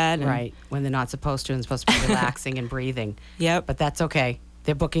they go to bed. And, Right, when they're not supposed to and supposed to be relaxing and breathing. Yep. But that's okay.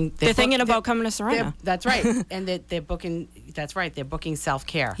 They're booking. They're thinking about coming to Serena. That's right, and they're booking. That's right. They're booking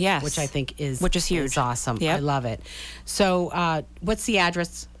self-care. Yes. which I think is huge. Is awesome. Yep. I love it. So, what's the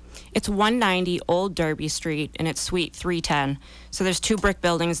address? It's 190 Old Derby Street, and it's Suite 310. So there's 2 brick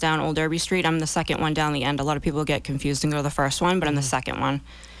buildings down Old Derby Street. I'm the second one down the end. A lot of people get confused and go to the first one, but I'm the second one.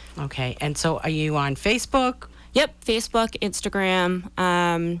 Okay, and so are you on Facebook? Yep, Facebook, Instagram.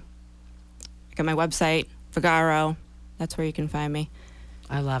 I got my website, Vigaro. That's where you can find me.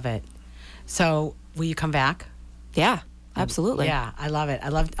 I love it. So, will you come back? Yeah, absolutely. Yeah, I love it.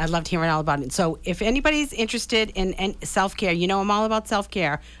 I loved hearing all about it. So, if anybody's interested in self-care, you know I'm all about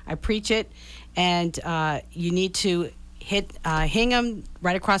self-care. I preach it, and you need to hit Hingham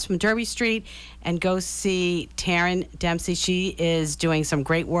right across from Derby Street and go see Taryn Dempsey. She is doing some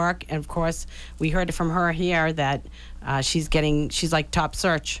great work, and of course, we heard it from her here that she's like top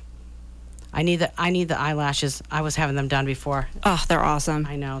search. I need the eyelashes. I was having them done before. Oh, they're awesome.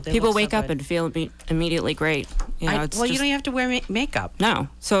 I know. They People look so wake up good. and feel immediately great. You know, Well, you don't have to wear makeup. No.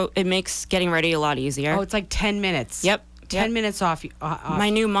 So it makes getting ready a lot easier. Oh, it's like 10 minutes. Yep. 10 minutes off. My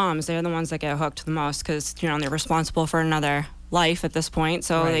new moms, they're the ones that get hooked the most because, you know, they're responsible for another life at this point.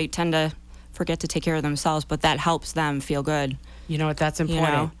 So Right. they tend to forget to take care of themselves, but that helps them feel good. You know what? That's You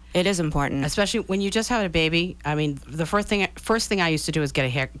important. know, it is important. Especially when you just have a baby. I mean, the first thing I used to do is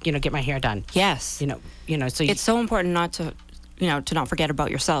get my hair done. Yes. You know, so It's so important not to, to not forget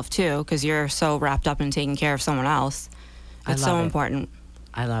about yourself too, because you're so wrapped up in taking care of someone else. It's so love it. important.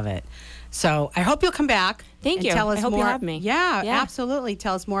 I love it. So I hope you'll come back. Thank and you. Tell us I hope more. you have me. Yeah, Yeah. absolutely.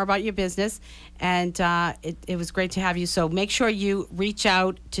 Tell us more about your business. And it was great to have you. So make sure you reach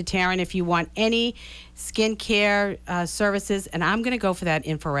out to Taryn if you want any skincare services. And I'm going to go for that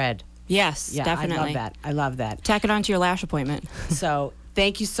infrared. Yes, Yeah, definitely. I love that. Tack it onto your lash appointment. So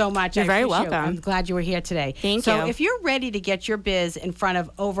thank you so much. You're I very appreciate it. welcome. I'm glad you were here today. Thank so you. So if you're ready to get your biz in front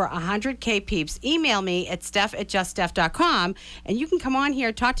of over 100K peeps, email me at steph@juststeph.com, and you can come on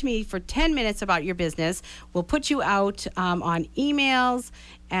here, talk to me for 10 minutes about your business. We'll put you out on emails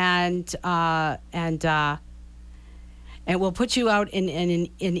and we'll put you out in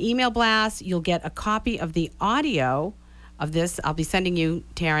an email blast. You'll get a copy of the audio of this. I'll be sending you,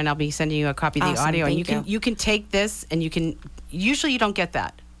 Taryn, I'll be sending you a copy of the Awesome, audio. And thank you can take this and usually you don't get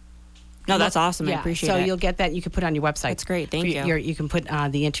that. No, that's awesome. Yeah, I appreciate so it. you'll get that and you can put it on your website. That's great. Thank you. You can put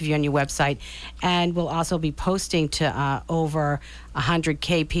the interview on your website. And we'll also be posting to over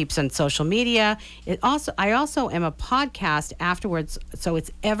 100K peeps on social media. I also am a podcast afterwards, so it's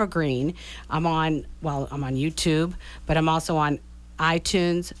evergreen. I'm on YouTube, but I'm also on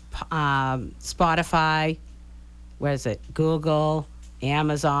iTunes, Spotify, where is it? Google,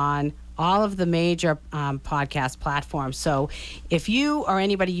 Amazon, all of the major podcast platforms. So if you or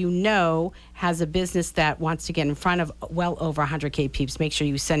anybody you know has a business that wants to get in front of well over 100K peeps, make sure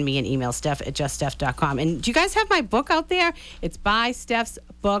you send me an email, steph@juststeph.com. And do you guys have my book out there? It's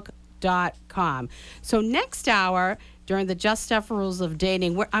buystephsbook.com. So next hour, during the Just Steph Rules of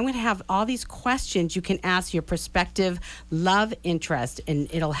Dating, I'm going to have all these questions you can ask your prospective love interest, and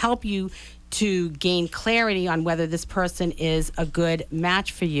it'll help you to gain clarity on whether this person is a good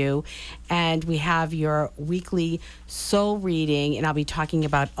match for you. And we have your weekly soul reading, and I'll be talking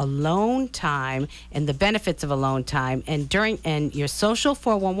about alone time and the benefits of alone time, and your social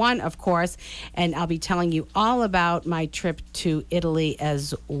 411, of course, and I'll be telling you all about my trip to Italy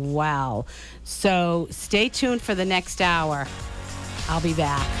as well. So stay tuned for the next hour. I'll be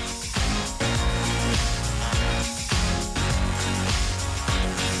back.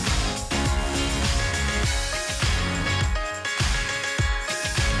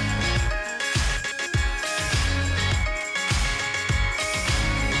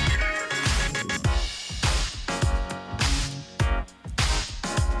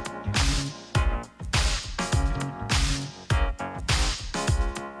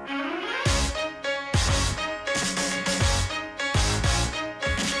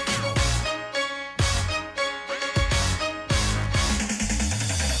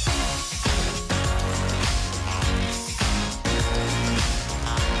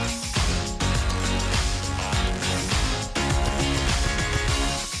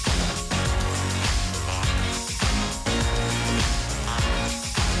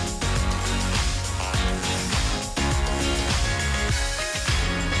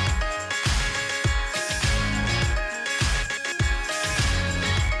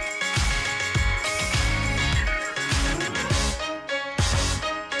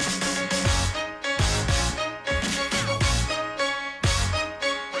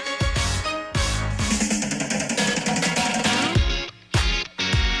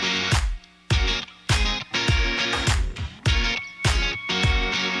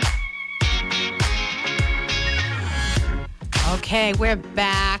 Okay, we're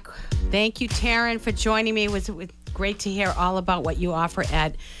back. Thank you, Taryn, for joining me. It was great to hear all about what you offer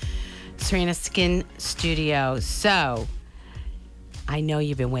at Serena Skin Studio. So, I know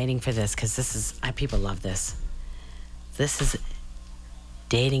you've been waiting for this because people love this. This is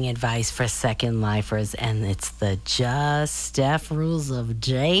dating advice for second lifers, and it's the Just Steph rules of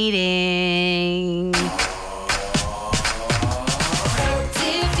dating.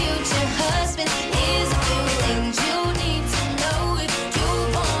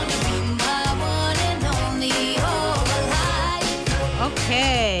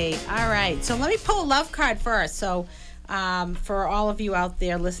 Okay, all right. So let me pull a love card first. So for all of you out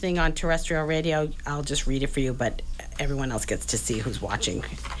there listening on terrestrial radio, I'll just read it for you, but everyone else gets to see who's watching.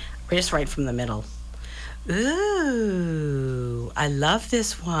 We're just right from the middle. Ooh, I love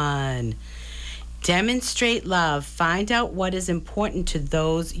this one. Demonstrate love. Find out what is important to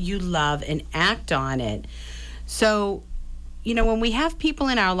those you love and act on it. So, when we have people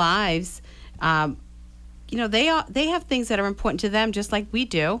in our lives, they have things that are important to them just like we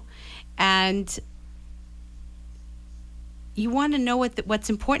do. And you want to know what's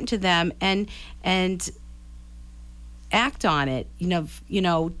important to them and act on it.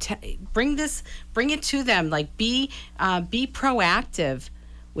 Bring it to them. Like be proactive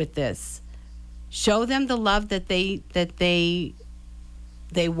with this. Show them the love that they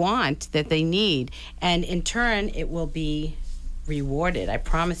want, that they need, and in turn, it will be rewarded. I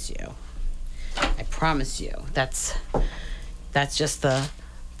promise you. That's just the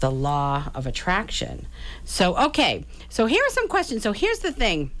law of attraction. So, okay. So here are some questions. So here's the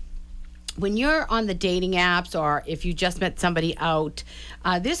thing. When you're on the dating apps or if you just met somebody out,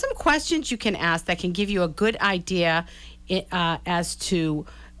 there's some questions you can ask that can give you a good idea as to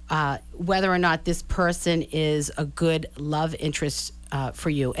whether or not this person is a good love interest for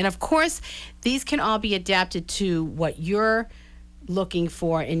you. And of course, these can all be adapted to what you're looking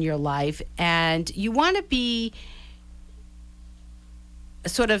for in your life, and you want to be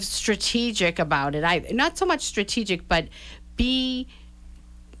sort of strategic about it. Not so much strategic, but be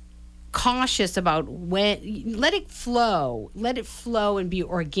cautious about when. Let it flow and be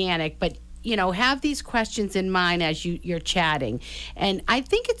organic, but have these questions in mind as you're chatting. And I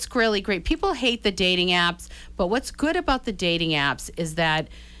think it's really great. People hate the dating apps, but what's good about the dating apps is that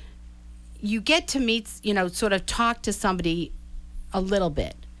you get to meet, sort of talk to somebody a little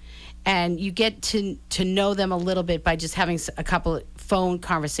bit, and you get to know them a little bit by just having a couple of phone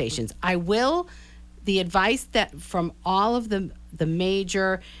conversations. The advice that from all of the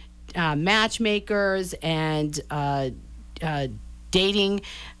major matchmakers and dating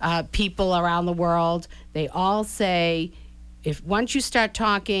people around the world, they all say, once you start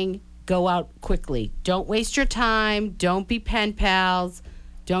talking, go out quickly. Don't waste your time. Don't be pen pals.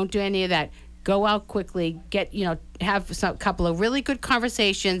 Don't do any of that. Go out quickly, have a couple of really good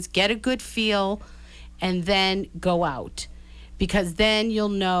conversations, get a good feel, and then go out. Because then you'll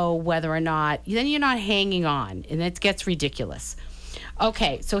know whether or not, then you're not hanging on, and it gets ridiculous.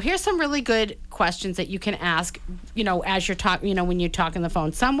 Okay, so here's some really good questions that you can ask, as you're talking, when you're talking on the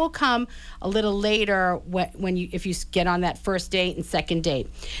phone. Some will come a little later if you get on that first date and second date.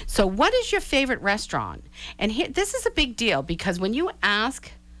 So what is your favorite restaurant? And this is a big deal because when you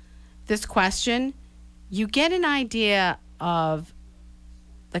ask this question, you get an idea of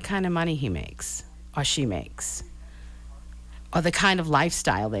the kind of money he makes or she makes or the kind of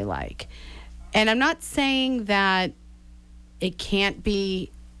lifestyle they like. And I'm not saying that it can't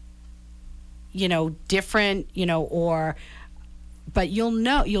be, different, but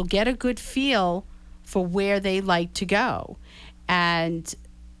you'll get a good feel for where they like to go. And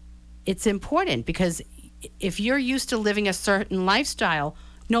it's important because if you're used to living a certain lifestyle,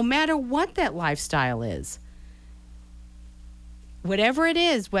 no matter what that lifestyle is, whatever it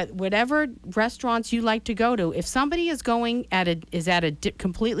is, whatever restaurants you like to go to, if somebody is at a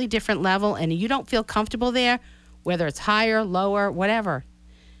completely different level and you don't feel comfortable there, whether it's higher, lower, whatever,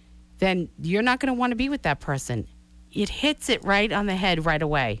 then you're not going to want to be with that person. It hits it right on the head right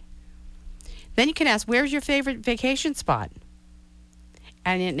away. Then you can ask, where's your favorite vacation spot?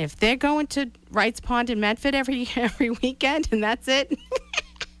 And if they're going to Wrights Pond in Medford every weekend and that's it,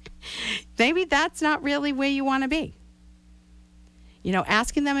 maybe that's not really where you want to be.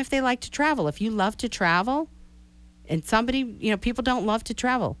 Asking them if they like to travel. If you love to travel, and somebody, people don't love to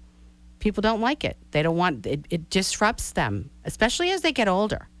travel. People don't like it. They don't want it. It disrupts them, especially as they get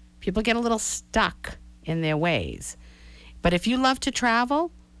older. People get a little stuck in their ways. But if you love to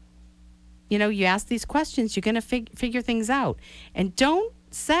travel, you ask these questions, you're going to figure things out. And don't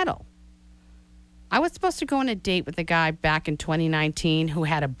settle. I was supposed to go on a date with a guy back in 2019 who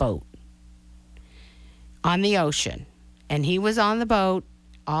had a boat on the ocean. And he was on the boat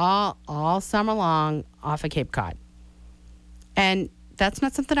all summer long off of Cape Cod. And that's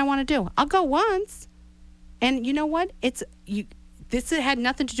not something I want to do. I'll go once. And you know what? This had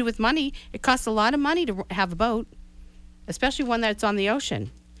nothing to do with money. It costs a lot of money to have a boat, especially one that's on the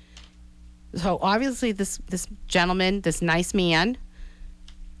ocean. So obviously this gentleman, this nice man,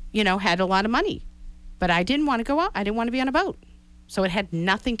 had a lot of money. But I didn't want to go out. I didn't want to be on a boat. So it had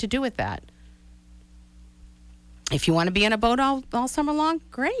nothing to do with that. If you want to be on a boat all summer long,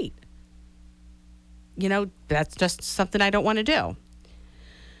 great. That's just something I don't want to do.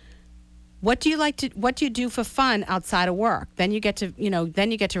 What do you do for fun outside of work? Then you get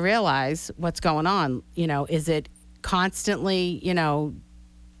to realize what's going on. Is it constantly,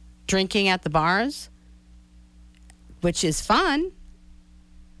 drinking at the bars, which is fun,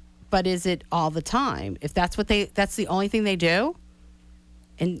 but is it all the time? If that's the only thing they do,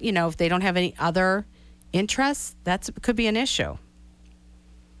 and if they don't have any other interests, that could be an issue.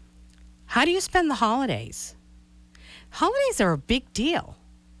 How do you spend the holidays? Holidays are a big deal.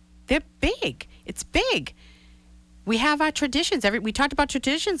 They're big. It's big. We have our traditions. We talked about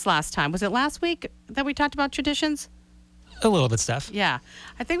traditions last time. Was it last week that we talked about traditions? A little bit, Steph. Yeah.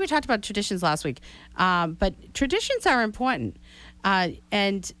 I think we talked about traditions last week. But traditions are important.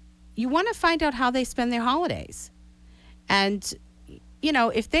 And you want to find out how they spend their holidays. And,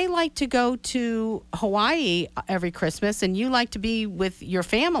 if they like to go to Hawaii every Christmas and you like to be with your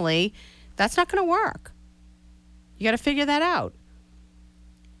family, that's not going to work. You got to figure that out.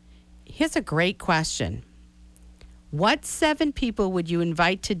 Here's a great question. What 7 people would you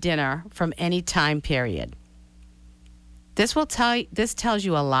invite to dinner from any time period? This tells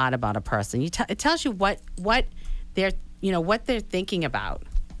you a lot about a person. It tells you what they're thinking about.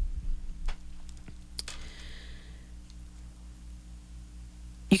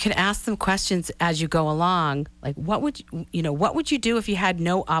 You can ask them questions as you go along, like what would you do if you had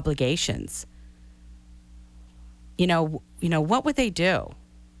no obligations? What would they do?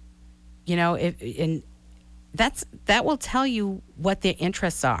 And that will tell you what their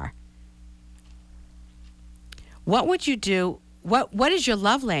interests are. What would you do? What is your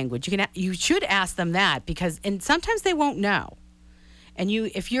love language? You should ask them that, and sometimes they won't know. And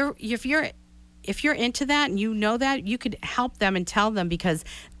if you're into that and you know that, you could help them and tell them, because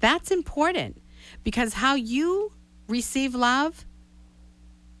that's important. Because how you receive love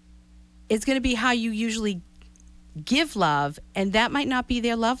is going to be how you usually give love, and that might not be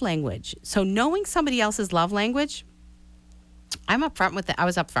their love language. So knowing somebody else's love language, I'm upfront with that. I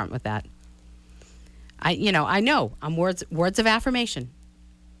was upfront with that. I know I'm words of affirmation.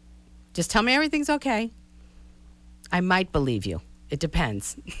 Just tell me everything's okay. I might believe you. It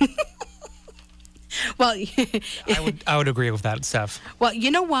depends. Well, I would agree with that, Steph. Well,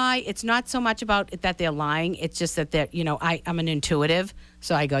 you know why? It's not so much about that they're lying. It's just that I'm an intuitive,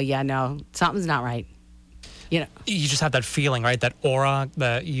 so I go, yeah, no, something's not right. You just have that feeling, right? That aura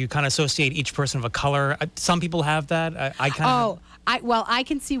that you kind of associate each person with a color. Some people have that. I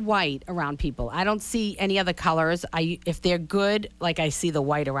can see white around people. I don't see any other colors. If they're good, I see the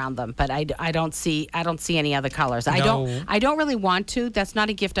white around them, but I don't see any other colors. No. I don't really want to. That's not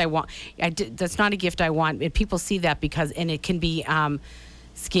a gift I want. That's not a gift I want. And people see that and it can be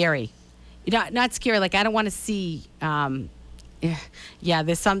scary. Not scary. I don't want to see. Yeah,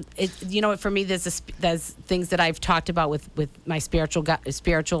 there's some. For me, there's things that I've talked about with my spiritual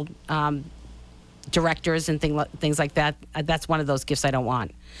directors and things like that. That's one of those gifts I don't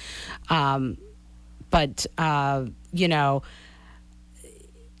want. But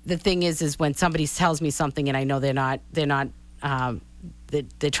the thing is when somebody tells me something and I know they're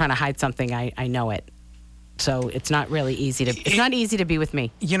trying to hide something. I know it. So it's not really easy to be with me.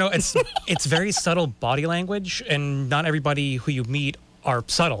 It's very subtle body language, and not everybody who you meet are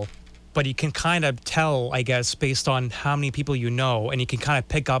subtle, but you can kind of tell, I guess, based on how many people you know, and you can kind of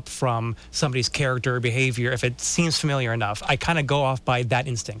pick up from somebody's character or behavior if it seems familiar enough. I kind of go off by that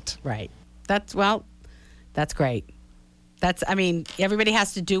instinct. Right. That's great. Everybody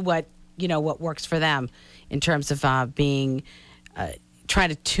has to do what works for them in terms of try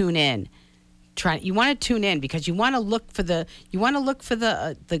to tune in. You want to tune in because you want to look for the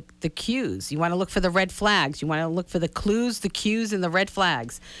cues. You want to look for the red flags. You want to look for the clues, the cues, and the red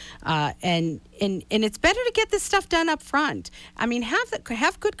flags. And it's better to get this stuff done up front.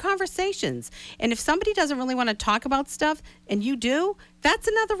 Have good conversations. And if somebody doesn't really want to talk about stuff and you do, that's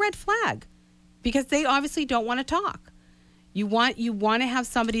another red flag, because they obviously don't want to talk. You want to have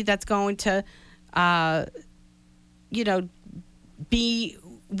somebody that's going to, be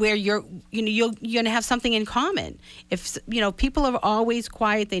where you're going to have something in common. If people are always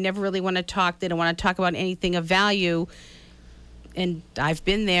quiet, they never really want to talk, they don't want to talk about anything of value, and I've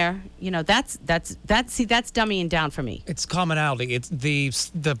been there. That's dumbing down for me. It's commonality. It's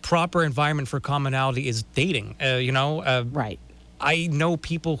the proper environment for commonality is dating. Right. I know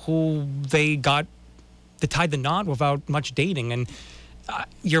people who they tied the knot without much dating, and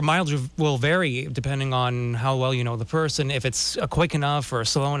your mileage will vary depending on how well you know the person, if it's a quick enough or a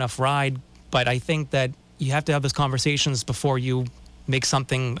slow enough ride. But I think that you have to have those conversations before you make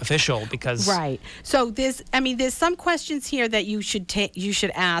something official, because right. So there's some questions here that you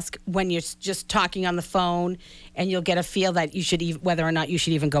should ask when you're just talking on the phone, and you'll get a feel that you should whether or not you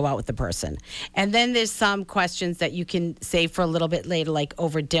should even go out with the person. And then there's some questions that you can save for a little bit later, like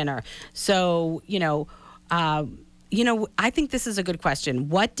over dinner. So I think this is a good question.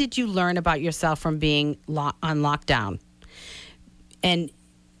 What did you learn about yourself from being on lockdown? And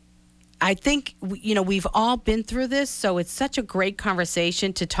I think, we've all been through this, so it's such a great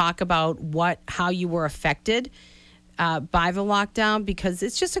conversation to talk about how you were affected by the lockdown, because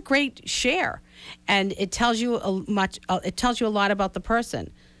it's just a great share, and it tells you a lot about the person.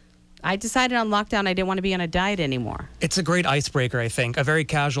 I decided on lockdown I didn't want to be on a diet anymore. It's a great icebreaker, I think. A very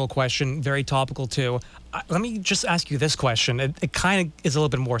casual question, very topical too. Let me just ask you this question. It kind of is a little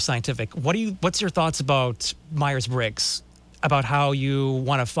bit more scientific. What's your thoughts about Myers-Briggs? About how you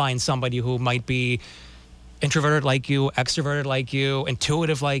want to find somebody who might be introverted like you, extroverted like you,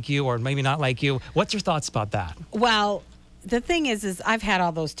 intuitive like you, or maybe not like you. What's your thoughts about that? Well, the thing is I've had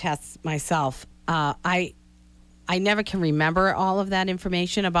all those tests myself. I never can remember all of that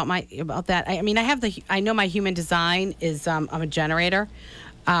information about that. I know my human design is I'm a generator,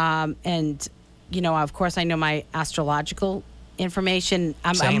 and of course I know my astrological information.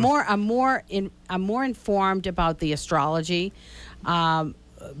 I'm more informed about the astrology,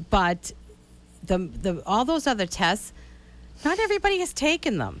 but the all those other tests, not everybody has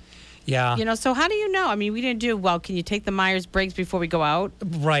taken them. Yeah. So how do you know? We didn't do well. Can you take the Myers-Briggs before we go out?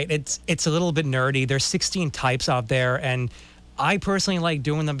 Right. It's a little bit nerdy. There's 16 types out there, and I personally like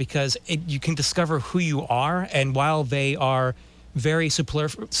doing them because you can discover who you are, and while they are very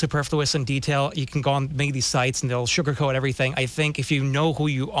superfluous in detail, you can go on many of these sites and they'll sugarcoat everything. I think if you know who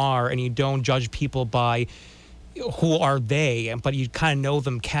you are and you don't judge people by who are they, but you kind of know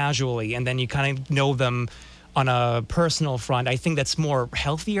them casually, and then you kind of know them on a personal front, I think that's more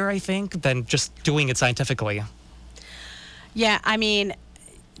healthier, I think, than just doing it scientifically. Yeah,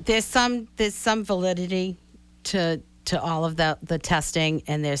 there's some validity to all of the testing,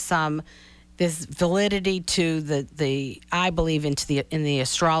 and there's validity to the I believe in the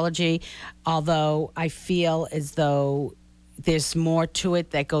astrology, although I feel as though there's more to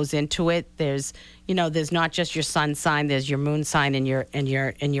it that goes into it. There's not just your sun sign, there's your moon sign and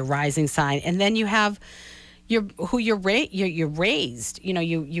your rising sign, and then you have you're raised.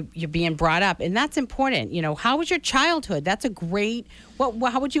 You're being brought up, and that's important. How was your childhood? That's a great.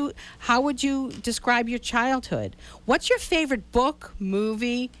 How would you describe your childhood? What's your favorite book,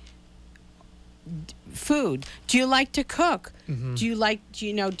 movie, food? Do you like to cook? Mm-hmm.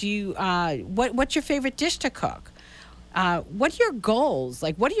 What's your favorite dish to cook? What are your goals?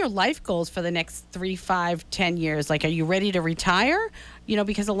 Like, what are your life goals for the next 3, 5, 10 years? Like, are you ready to retire?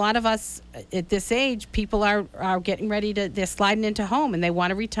 Because a lot of us at this age, people are getting ready they're sliding into home, and they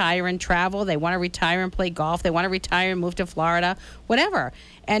want to retire and travel. They want to retire and play golf. They want to retire and move to Florida, whatever.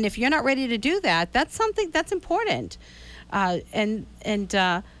 And if you're not ready to do that, that's something that's important. How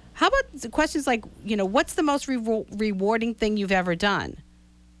about questions like, what's the most rewarding thing you've ever done?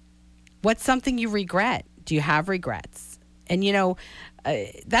 What's something you regret? Do you have regrets? And,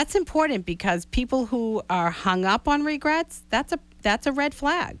 that's important, because people who are hung up on regrets, that's a red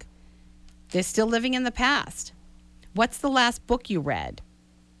flag. They're still living in the past. What's the last book you read?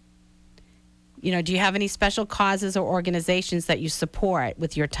 Do you have any special causes or organizations that you support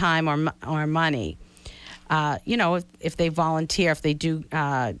with your time or money? If they volunteer, if they do,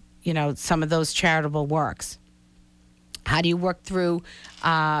 some of those charitable works. How do you work through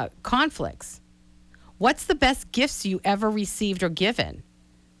conflicts? What's the best gifts you ever received or given?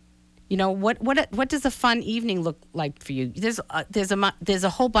 What does a fun evening look like for you? There's a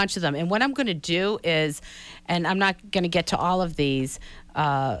whole bunch of them, and what I'm going to do is, and I'm not going to get to all of these,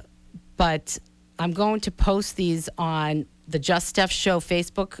 but I'm going to post these on the Just Steph Show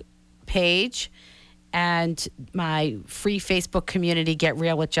Facebook page and my free Facebook community, Get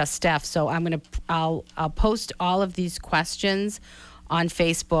Real with Just Steph. So I'll post all of these questions on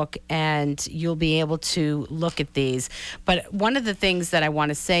Facebook, and you'll be able to look at these. But one of the things that I want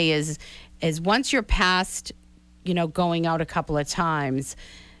to say is once you're past, going out a couple of times,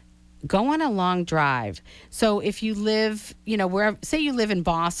 go on a long drive. So if you live, say you live in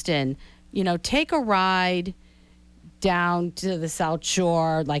Boston, take a ride down to the South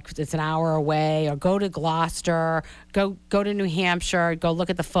Shore, like it's an hour away, or go to Gloucester, go to New Hampshire, go look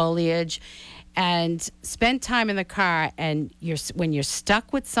at the foliage, and spend time in the car. And when you're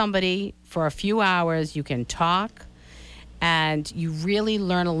stuck with somebody for a few hours, you can talk, and you really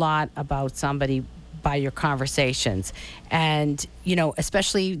learn a lot about somebody by your conversations. And,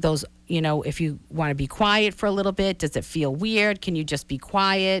 especially those, if you want to be quiet for a little bit, does it feel weird? Can you just be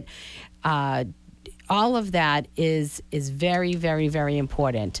quiet? All of that is very, very, very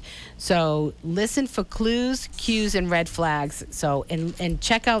important. So listen for clues, cues, and red flags. So and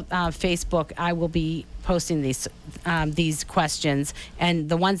check out Facebook. I will be posting these questions and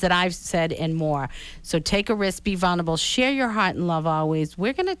the ones that I've said and more. So take a risk, be vulnerable, share your heart and love always.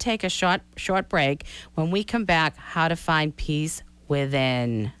 We're going to take a short break. When we come back, how to find peace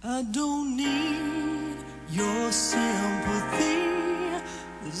within. I don't need your sympathy.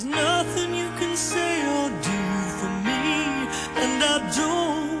 There's nothing you can say or do for me, and I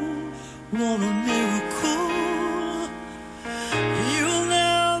don't want a miracle. You'll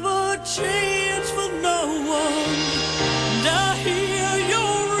never change for no one, and I hear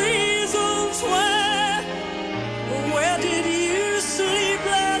your reasons why. Where did you sleep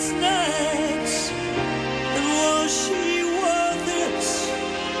last night? And was she worth it?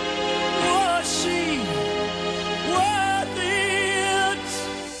 Was she worth it?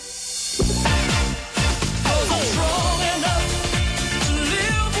 'Cause I'm strong enough to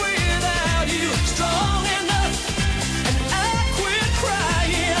live without you, strong enough, and I quit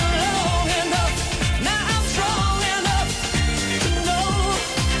crying long enough. Now I'm strong enough to know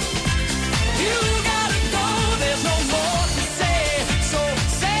you gotta go. There's no more to say, so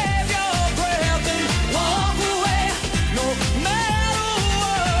save your breath and walk away. No matter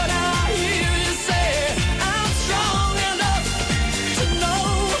what I hear you say, I'm strong enough to know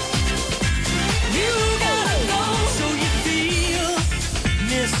you gotta go. So you feel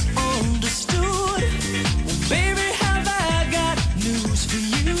misunderstood? Well, baby, have I got news for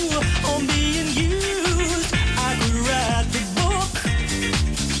you? On being used, I could write the book,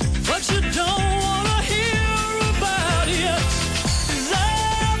 but you don't wanna hear about it. 'Cause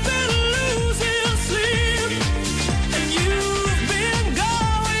I've been losing sleep, and you've been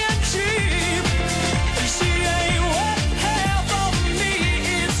going cheap. And she ain't what half of me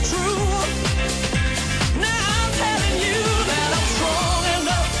is true. Now I'm telling you that I'm strong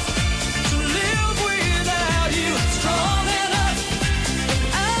enough to live without you, strong enough, and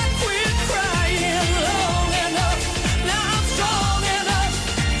I quit crying long enough. Now I'm strong enough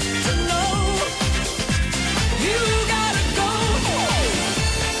to know you gotta go.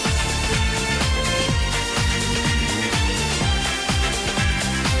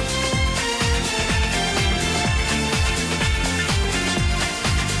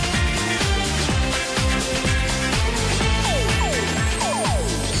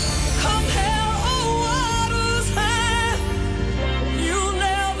 Come hell or waters high, you'll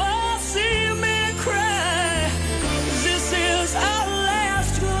never see me cry. 'Cause this is our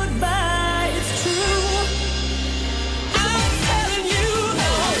last goodbye, it's true. I'm telling you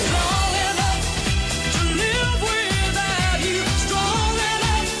that I'm strong enough to live without you, strong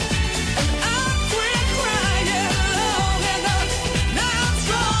enough, and I quit crying long enough. Now I'm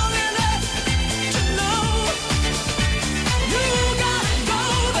strong enough to know you gotta go.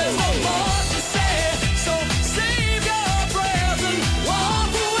 There's no more to say, so save your breath and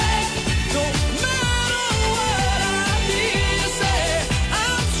walk away. No matter what I hear you say,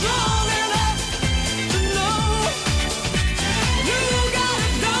 I'm strong enough to know you gotta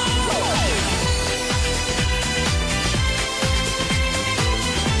go.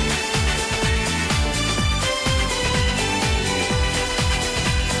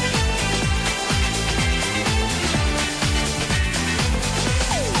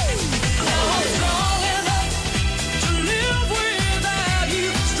 Now I'm strong enough to live without you,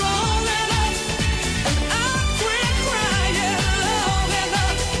 strong enough, and I quit crying long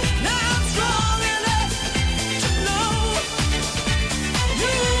enough. Now I'm strong enough to know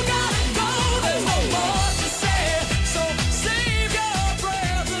you gotta go. There's no more to say, so save your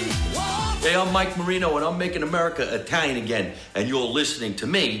breath and walk. Hey, I'm Mike Marino, and I'm making America Italian again. And you're listening to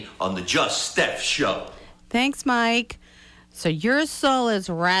me on the Just Steph Show. Thanks, Mike. So your soul is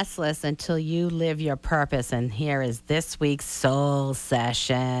restless until you live your purpose. And here is this week's soul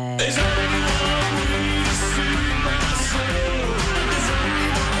session.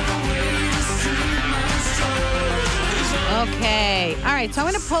 Okay. All right. So I'm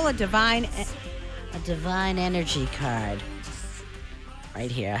going to pull a divine energy card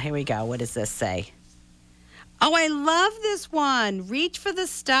right here. Here we go. What does this say? Oh, I love this one. Reach for the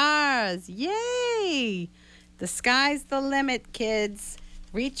stars. Yay. The sky's the limit, kids.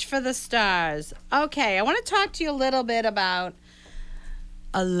 Reach for the stars. Okay, I want to talk to you a little bit about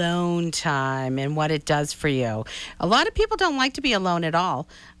alone time and what it does for you. A lot of people don't like to be alone at all.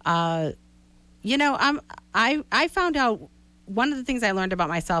 I found out one of the things I learned about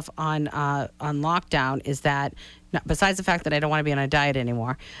myself on lockdown is that, besides the fact that I don't want to be on a diet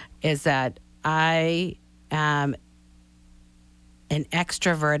anymore, is that I am an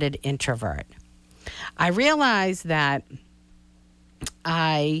extroverted introvert. I realized that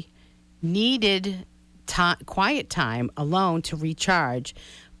I needed quiet time alone to recharge,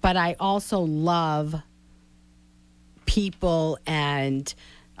 but I also love people and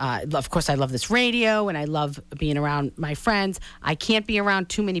of course, I love this radio, and I love being around my friends. I can't be around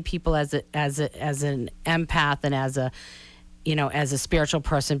too many people as an empath and as a spiritual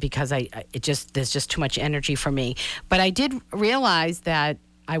person because there's just too much energy for me. But I did realize that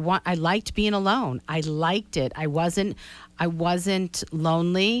I liked being alone. I liked it. I wasn't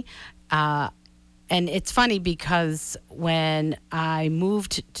lonely. And it's funny because when I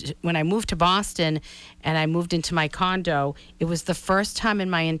moved to Boston and I moved into my condo, it was the first time in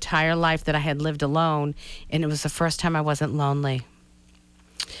my entire life that I had lived alone, and it was the first time I wasn't lonely.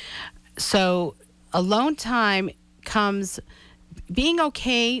 So alone time being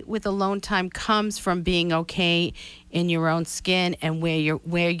okay with alone time comes from being okay in your own skin and where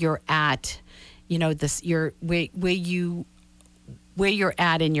you're at, where you're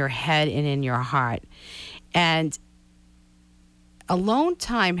at in your head and in your heart. And alone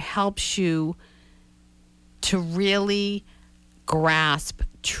time helps you to really grasp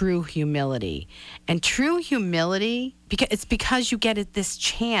true humility. And true humility, because you get this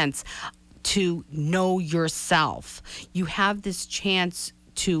chance to know yourself. You have this chance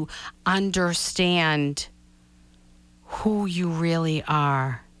to understand who you really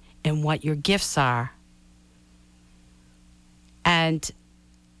are and what your gifts are. And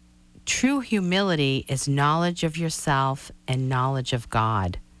true humility is knowledge of yourself and knowledge of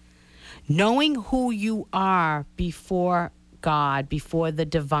God. Knowing who you are before God, before the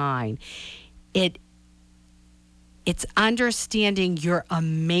divine. It's understanding your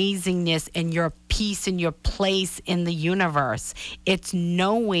amazingness and your peace and your place in the universe. It's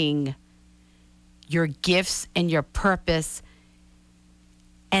knowing your gifts and your purpose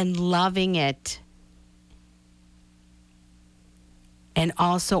and loving it. And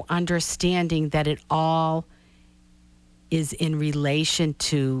also understanding that it all is in relation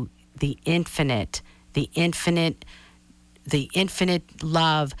to the infinite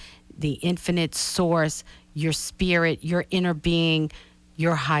love, the infinite source, your spirit, your inner being,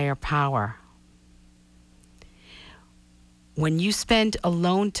 your higher power. When you spend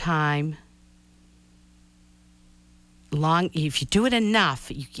alone time, if you do it enough,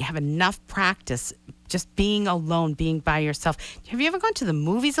 you have enough practice, just being alone, being by yourself. Have you ever gone to the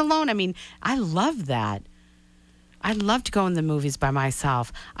movies alone? I mean, I love that. I love to go in the movies by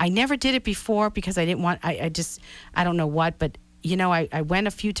myself. I never did it before because I didn't want, I don't know what, but I went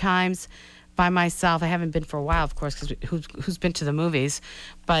a few times by myself. I haven't been for a while, of course, because who's been to the movies?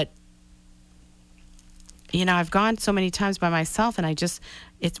 But, I've gone so many times by myself, and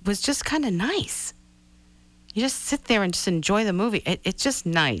it was just kind of nice. You just sit there and just enjoy the movie. It's just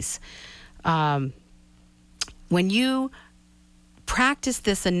nice. When you practice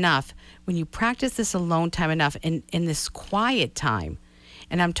this enough, when you practice this alone time enough, in this quiet time,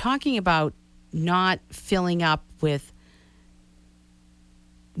 and I'm talking about not filling up with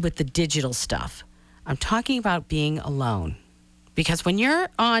the digital stuff. I'm talking about being alone. Because when you're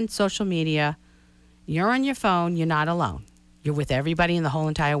on social media, you're on your phone, you're not alone. You're with everybody in the whole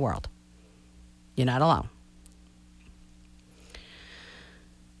entire world. You're not alone.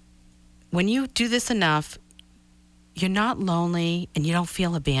 When you do this enough, you're not lonely and you don't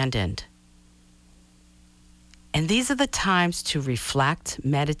feel abandoned. And these are the times to reflect,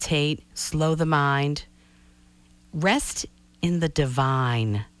 meditate, slow the mind, rest in the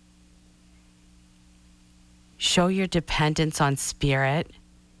divine. Show your dependence on spirit.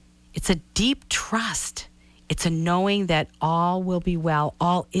 It's a deep trust. It's a knowing that all will be well,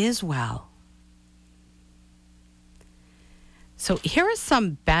 all is well. So here are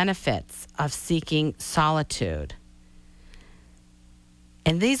some benefits of seeking solitude.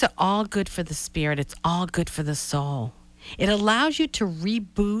 And these are all good for the spirit. It's all good for the soul. It allows you to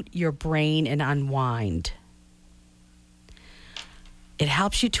reboot your brain and unwind. It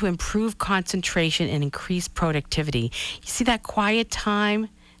helps you to improve concentration and increase productivity. You see that quiet time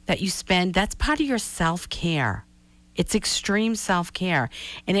that you spend, that's part of your self-care. It's extreme self-care.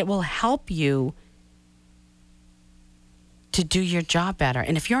 And it will help you to do your job better.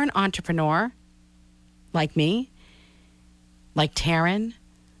 And if you're an entrepreneur, like me, like Taryn,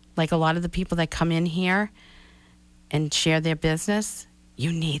 like a lot of the people that come in here and share their business,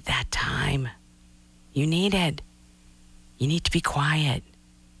 you need that time. You need it. You need to be quiet.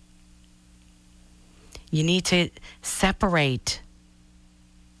 You need to separate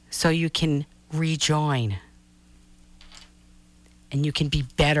so you can rejoin. And you can be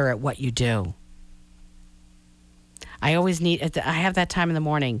better at what you do. I have that time in the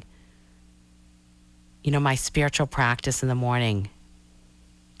morning. You know, my spiritual practice in the morning.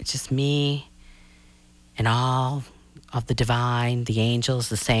 It's just me and all of the divine, the angels,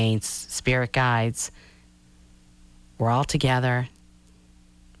 the saints, spirit guides. We're all together.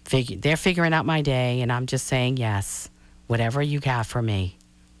 They're figuring out my day, and I'm just saying, yes, whatever you got for me.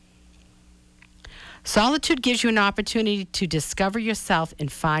 Solitude gives you an opportunity to discover yourself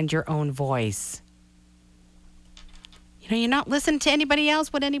and find your own voice. You know, you're not listening to anybody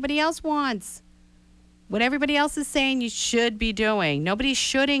else, what anybody else wants. What everybody else is saying you should be doing. Nobody's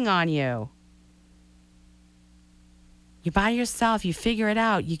shooting on you. You're by yourself. You figure it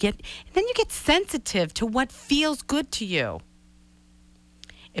out. Then you get sensitive to what feels good to you.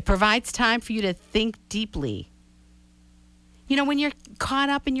 It provides time for you to think deeply. You know, when you're caught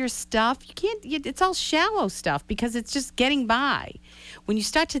up in your stuff, it's all shallow stuff because it's just getting by. When you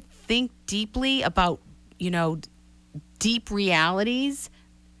start to think deeply about, deep realities,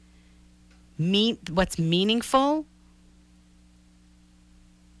 what's meaningful,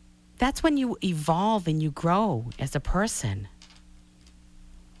 that's when you evolve and you grow as a person.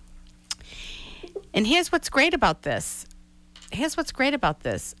 And here's what's great about this.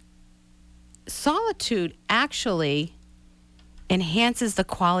 Solitude actually enhances the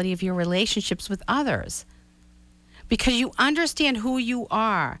quality of your relationships with others because you understand who you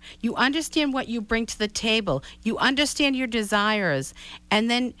are. You understand what you bring to the table. You understand your desires,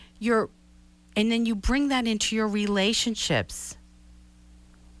 and then you bring that into your relationships.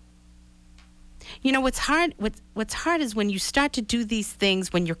 You know, what's hard is when you start to do these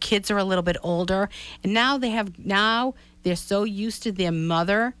things when your kids are a little bit older, and now they're so used to their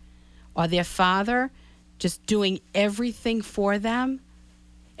mother or their father just doing everything for them.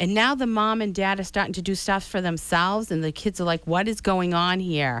 And now the mom and dad are starting to do stuff for themselves, and the kids are like, what is going on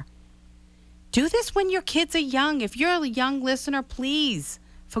here? Do this when your kids are young. If you're a young listener, please,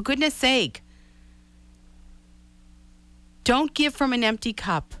 for goodness sake, don't give from an empty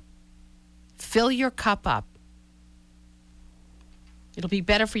cup. Fill your cup up. It'll be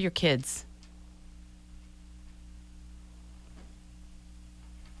better for your kids.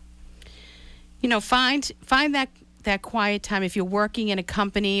 You know, find that quiet time. If you're working in a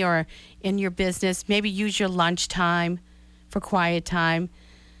company or in your business, maybe use your lunch time for quiet time.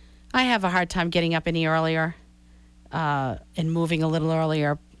 I have a hard time getting up any earlier and moving a little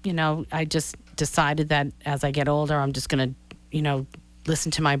earlier. You know, I just decided that as I get older, I'm just going to,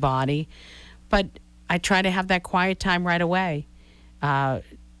 listen to my body. But I try to have that quiet time right away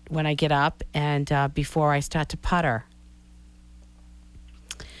when I get up and before I start to putter.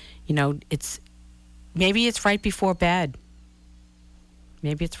 You know, maybe it's right before bed.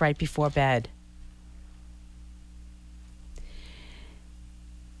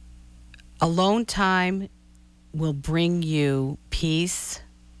 Alone time will bring you peace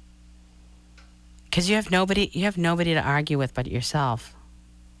because you have nobody to argue with but yourself.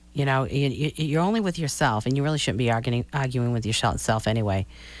 You know, you're only with yourself, and you really shouldn't be arguing with yourself anyway.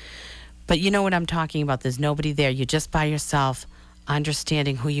 But you know what I'm talking about. There's nobody there. You're just by yourself,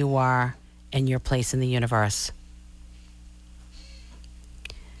 understanding who you are and your place in the universe.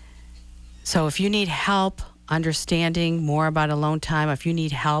 So if you need help understanding more about alone time, if you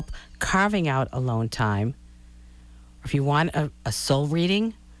need help carving out alone time, or if you want a soul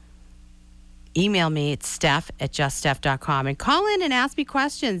reading, email me at steph@juststeph.com and call in and ask me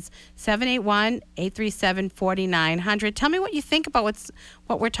questions. 781-837-4900. Tell me what you think about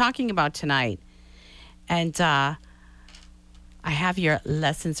what we're talking about tonight. And I have your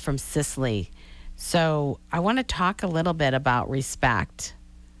lessons from Sicily. So I want to talk a little bit about respect.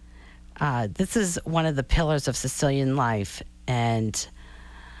 This is one of the pillars of Sicilian life. And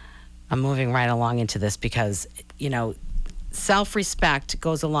I'm moving right along into this because, self-respect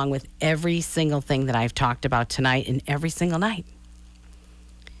goes along with every single thing that I've talked about tonight and every single night.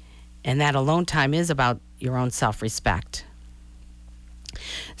 And that alone time is about your own self-respect.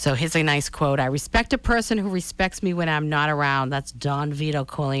 So here's a nice quote. I respect a person who respects me when I'm not around. That's Don Vito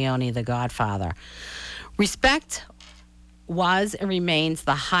Corleone, the Godfather. Respect was and remains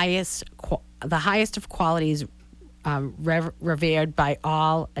the highest of qualities revered by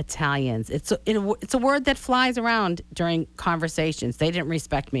all Italians. It's a word that flies around during conversations. They didn't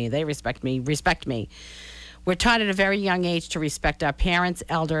respect me. They respect me. Respect me. We're taught at a very young age to respect our parents,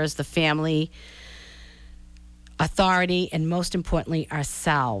 elders, the family, authority, and most importantly,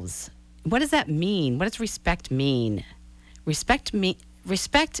 ourselves. What does that mean? What does respect mean? Respect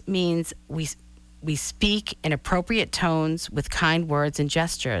means we speak in appropriate tones with kind words and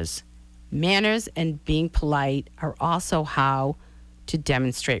gestures. Manners and being polite are also how to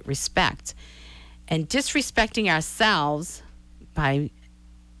demonstrate respect. And disrespecting ourselves by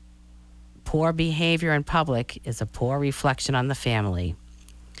poor behavior in public is a poor reflection on the family.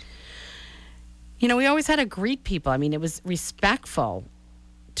 You know, we always had to greet people. I mean, it was respectful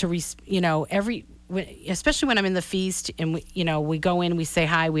to, especially when I'm in the feast and we go in, we say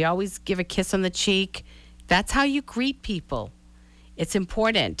hi, we always give a kiss on the cheek. That's how you greet people. It's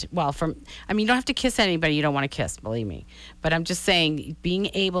important. Well, you don't have to kiss anybody you don't want to kiss, believe me. But I'm just saying,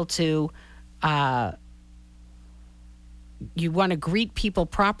 being able to, you want to greet people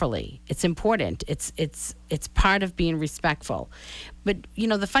properly. It's important. It's part of being respectful. But,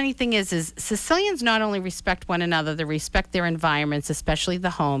 the funny thing is Sicilians not only respect one another, they respect their environments, especially the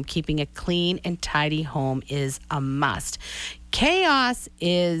home. Keeping a clean and tidy home is a must. Chaos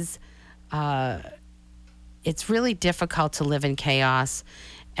is, it's really difficult to live in chaos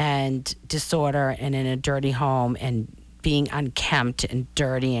and disorder and in a dirty home and being unkempt and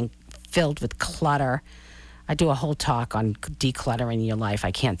dirty and filled with clutter. I do a whole talk on decluttering your life.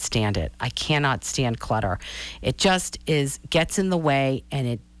 I can't stand it. I cannot stand clutter. It just gets in the way, and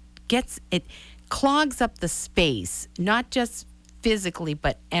it clogs up the space, not just physically,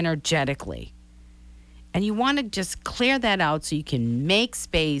 but energetically. And you want to just clear that out so you can make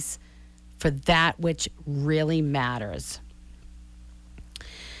space for that which really matters.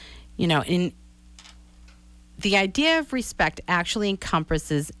 The idea of respect actually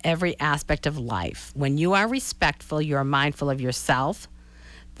encompasses every aspect of life. When you are respectful, you are mindful of yourself,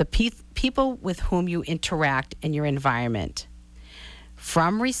 the people with whom you interact, and your environment.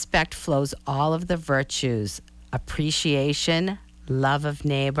 From respect flows all of the virtues: appreciation, love of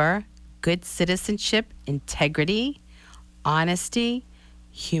neighbor, good citizenship, integrity, honesty,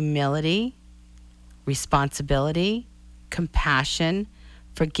 humility, responsibility, compassion,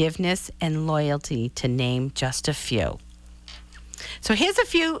 forgiveness, and loyalty, to name just a few. So here's a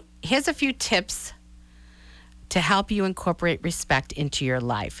few tips to help you incorporate respect into your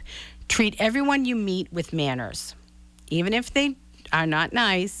life. Treat everyone you meet with manners. Even if they are not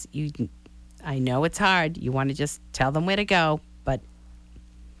nice, I know it's hard. You want to just tell them where to go, but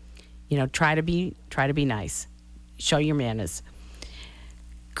try to be nice. Show your manners.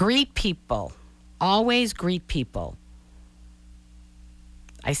 Greet people. Always greet people.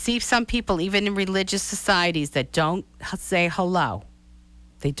 I see some people, even in religious societies, that don't say hello.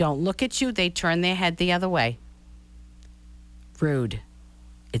 They don't look at you. They turn their head the other way. Rude.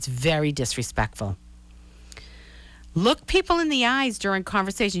 It's very disrespectful. Look people in the eyes during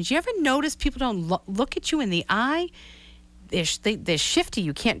conversations. You ever notice people don't look at you in the eye? They're shifty.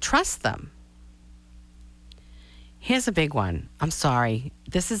 You can't trust them. Here's a big one. I'm sorry.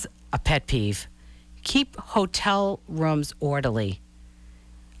 This is a pet peeve. Keep hotel rooms orderly.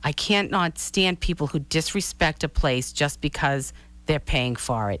 I can't not stand people who disrespect a place just because they're paying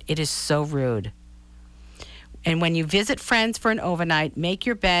for it. It is so rude. And when you visit friends for an overnight, make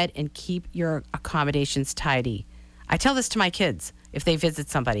your bed and keep your accommodations tidy. I tell this to my kids if they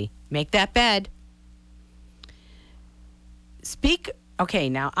visit somebody. Make that bed. Okay,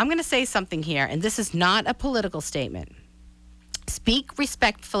 now I'm going to say something here, and this is not a political statement. Speak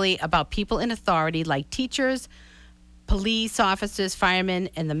respectfully about people in authority like teachers, police officers, firemen,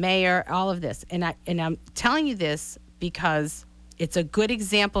 and the mayor, all of this. And I'm telling you this because it's a good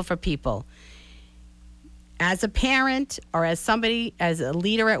example for people. As a parent or as a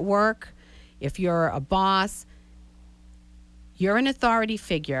leader at work, if you're a boss, you're an authority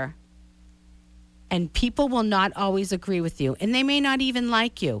figure, and people will not always agree with you. And they may not even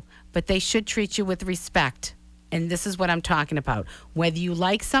like you, but they should treat you with respect. And this is what I'm talking about. Whether you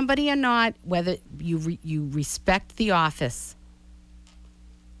like somebody or not, whether you respect the office.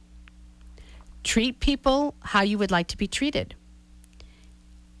 Treat people how you would like to be treated.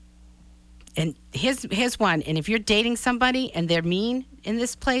 And here's one. And if you're dating somebody and they're mean in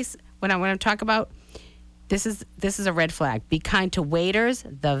this place, when I'm talking about, this is a red flag. Be kind to waiters,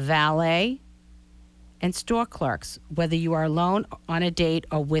 the valet, and store clerks, whether you are alone, on a date,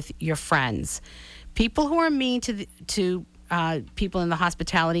 or with your friends. People who are mean to people in the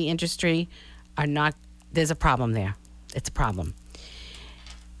hospitality industry are not, there's a problem there. It's a problem.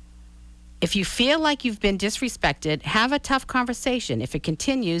 If you feel like you've been disrespected, have a tough conversation. If it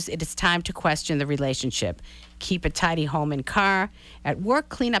continues, it is time to question the relationship. Keep a tidy home and car. At work,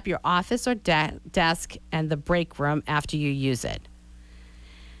 clean up your office or desk and the break room after you use it.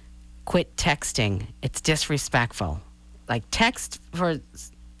 Quit texting. It's disrespectful. Like, text for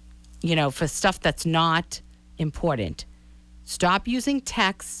stuff that's not important. Stop using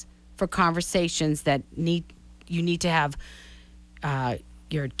text for conversations that you need to have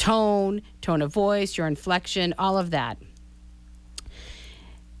your tone of voice, your inflection, all of that.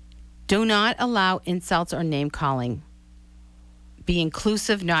 Do not allow insults or name calling. Be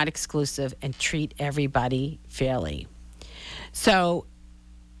inclusive, not exclusive, and treat everybody fairly. So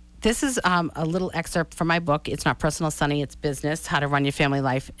this is a little excerpt from my book. It's not personal, Sonny, it's business. How to run your family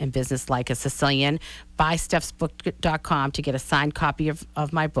life and business like a Sicilian. Buy stephsbook.com to get a signed copy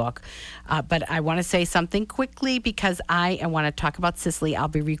of my book. But I want to say something quickly because I want to talk about Sicily. I'll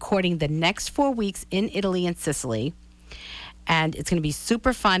be recording the next 4 weeks in Italy and Sicily. And it's going to be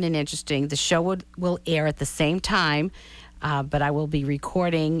super fun and interesting. The show will air at the same time. But I will be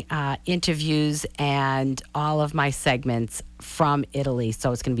recording interviews and all of my segments from Italy.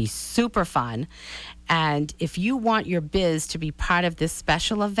 So it's going to be super fun. And if you want your biz to be part of this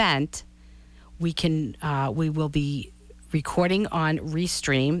special event, we will be recording on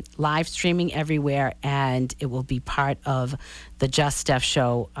Restream, live streaming everywhere, and it will be part of the Just Steph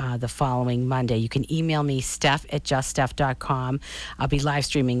show the following Monday. You can email me, steph@juststeph.com. I'll be live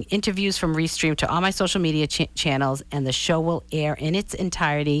streaming interviews from Restream to all my social media channels, and the show will air in its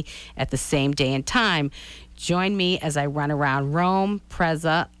entirety at the same day and time. Join me as I run around Rome,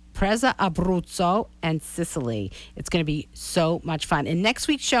 Preza, Abruzzo, and Sicily. It's going to be so much fun. In next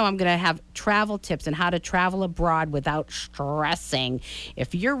week's show, I'm going to have travel tips and how to travel abroad without stressing.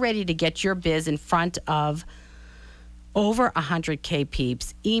 If you're ready to get your biz in front of over 100K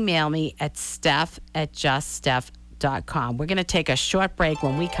peeps, email me at steph@juststeph.com. We're going to take a short break.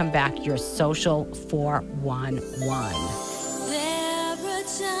 When we come back, your social 411. There are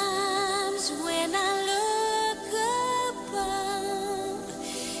times when I look above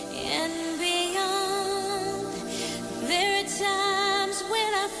and beyond. There are times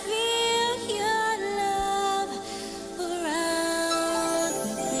when I feel your love around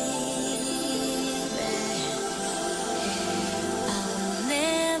me, baby. I'll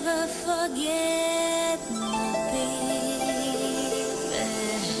never forget my baby.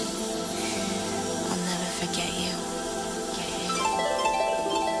 I'll never forget you.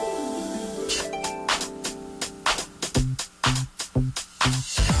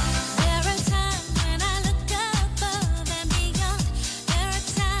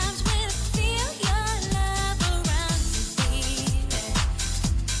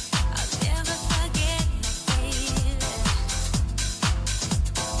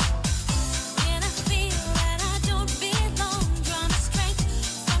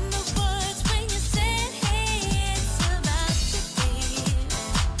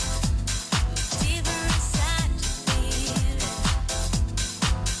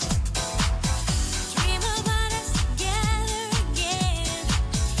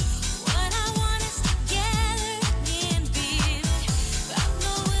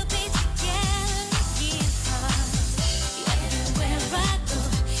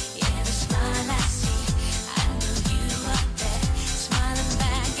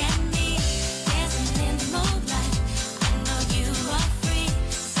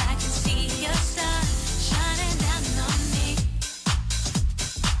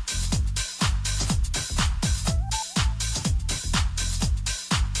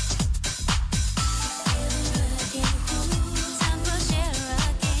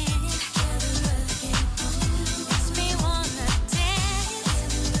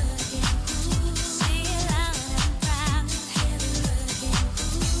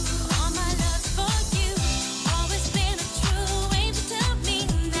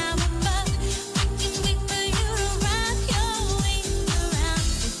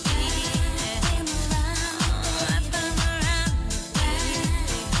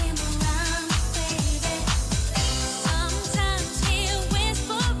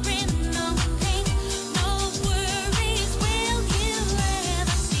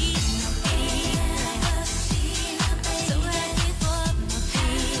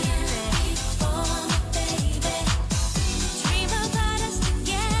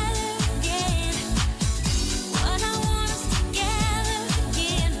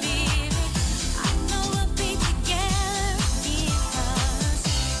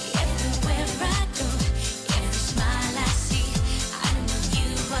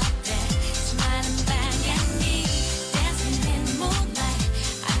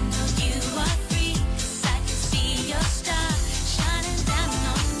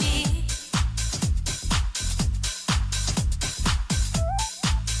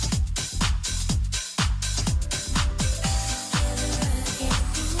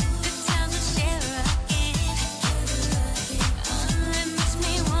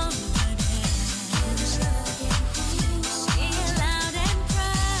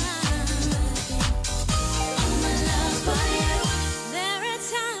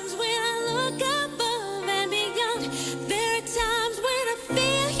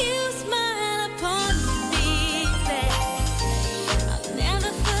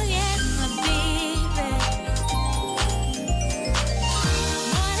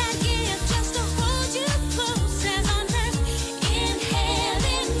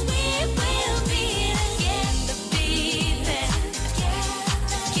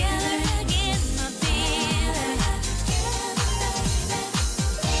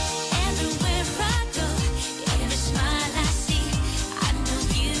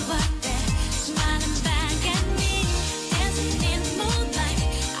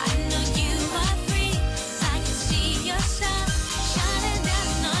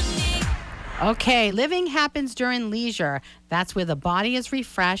 Okay, living happens during leisure. That's where the body is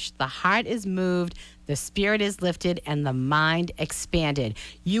refreshed, the heart is moved, the spirit is lifted, and the mind expanded.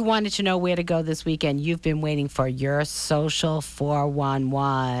 You wanted to know where to go this weekend. You've been waiting for your social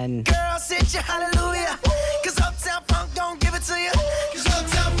 411. Girl, sit your hallelujah. Cause Uptown Funk don't give it to you. Cause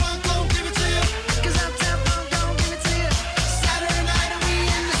Uptown Funk don't give it to you. Cause Uptown Funk don't give it to you. Saturday night and we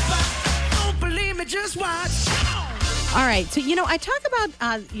in the spot. Don't believe me, just watch. All right, so I talk about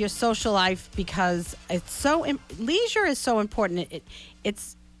your social life because it's so leisure is so important.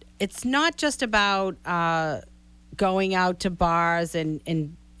 It's not just about going out to bars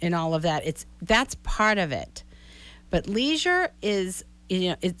and all of that. That's part of it, but leisure is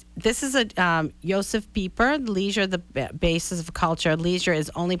this is a Joseph Pieper, leisure, the basis of culture. Leisure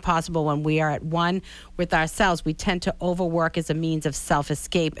is only possible when we are at one with ourselves. We tend to overwork as a means of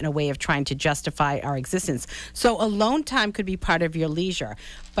self-escape and a way of trying to justify our existence. So alone time could be part of your leisure.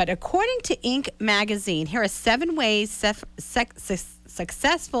 But according to Inc. magazine, here are 7 ways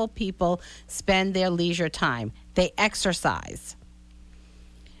successful people spend their leisure time. They exercise.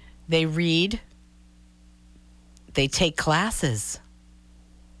 They read. They take classes.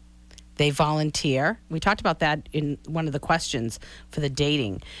 They volunteer. We talked about that in one of the questions for the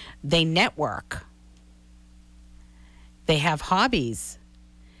dating. They network. They have hobbies.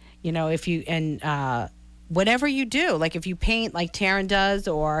 Whatever you do, like if you paint like Taryn does,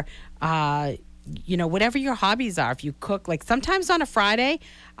 or whatever your hobbies are. If you cook, like sometimes on a Friday,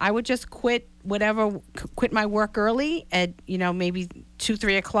 I would just quit my work early at maybe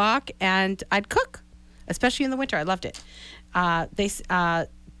 2-3 o'clock, and I'd cook, especially in the winter. I loved it.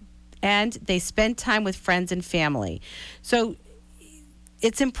 And they spend time with friends and family. So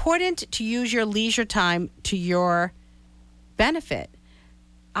it's important to use your leisure time to your benefit.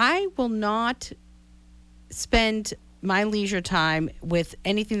 I will not spend my leisure time with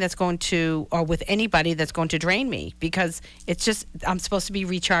anything that's going to, or with anybody that's going to drain me, because it's just, I'm supposed to be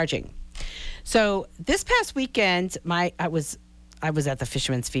recharging. So this past weekend, I was at the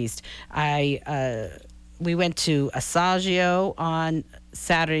Fisherman's Feast. We went to Asagio on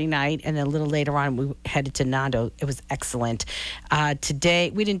Saturday night, and then a little later on we headed to Nando. It was excellent. Today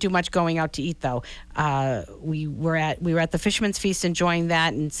we didn't do much going out to eat though. We were at the Fisherman's Feast, enjoying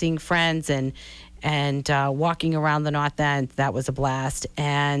that and seeing friends and walking around the North End. That was a blast.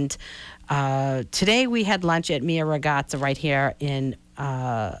 And today we had lunch at Mia Ragazza right here in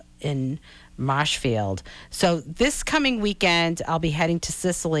Marshfield. So this coming weekend, I'll be heading to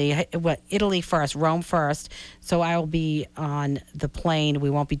Sicily, Italy first, Rome first. So I will be on the plane.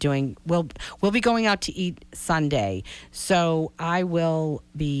 We won't be doing. We'll be going out to eat Sunday. So I will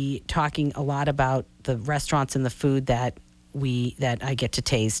be talking a lot about the restaurants and the food that I get to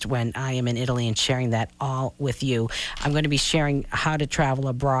taste when I am in Italy, and sharing that all with you. I'm going to be sharing how to travel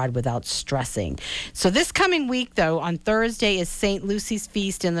abroad without stressing. So this coming week, though, on Thursday is St. Lucy's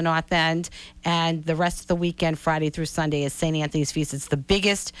Feast in the North End, and the rest of the weekend, Friday through Sunday, is St. Anthony's Feast. It's the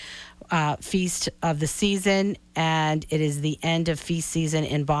biggest feast of the season, and it is the end of feast season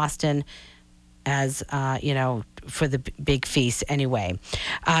in Boston, as for the big feast anyway.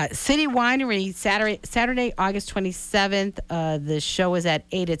 City Winery, Saturday, August 27th. The show is at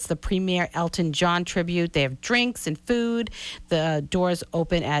 8. It's the premier Elton John tribute. They have drinks and food. The doors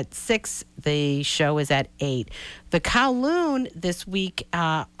open at 6. The show is at 8. The Kowloon this week,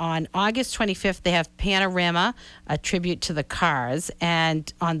 on August 25th, they have Panorama, a tribute to the Cars.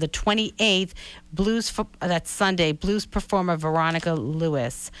 And on the 28th, that's Sunday, blues performer Veronica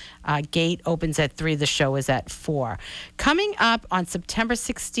Lewis. Gate opens at 3. The show is at 4. Coming up on September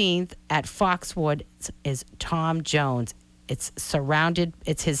 16th at Foxwood is Tom Jones. It's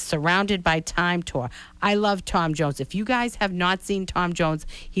his Surrounded by Time tour. I love Tom Jones. If you guys have not seen Tom Jones,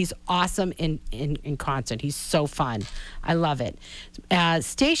 he's awesome in concert. He's so fun. I love it.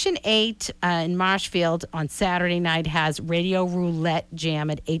 Station 8 in Marshfield on Saturday night has Radio Roulette Jam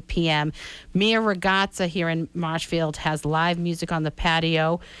at 8 p.m. Mia Ragazza here in Marshfield has live music on the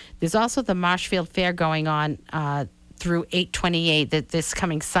patio. There's also the Marshfield Fair going on through 8/28 this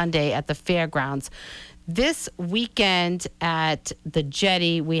coming Sunday at the fairgrounds. This weekend at the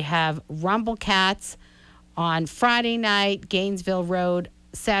Jetty, we have Rumble Cats on Friday night, Gainesville Road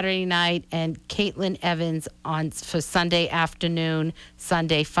Saturday night, and Caitlin Evans for Sunday afternoon,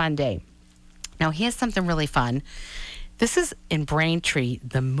 Sunday Fun Day. Now, here's something really fun. This is in Braintree,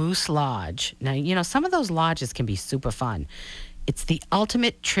 the Moose Lodge. Now, some of those lodges can be super fun. It's the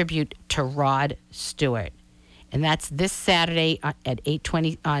ultimate tribute to Rod Stewart, and that's this Saturday at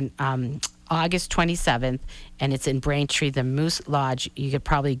 8:20 on August 27th, and it's in Braintree, the Moose Lodge. You could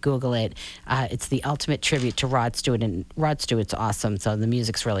probably Google it. It's the ultimate tribute to Rod Stewart, and Rod Stewart's awesome, so the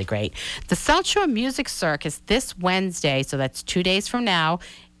music's really great. The South Shore Music Circus this Wednesday, so that's 2 days from now.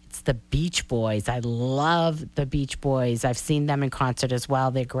 It's the Beach Boys. I love the Beach Boys. I've seen them in concert as well.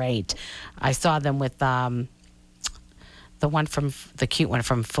 They're great. I saw them with the cute one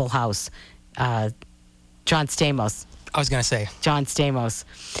from Full House, John Stamos. I was going to say. John Stamos.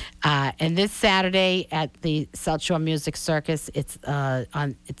 And this Saturday at the South Shore Music Circus, it's the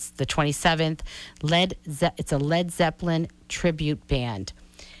 27th. It's a Led Zeppelin tribute band.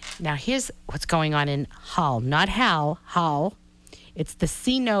 Now, here's what's going on in Hull. Not Hal, Hull. It's the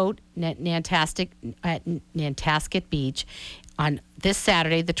C Note at Nantasket Beach on this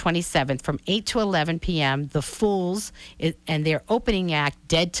Saturday, the 27th, from 8 to 11 p.m. The Fools and their opening act,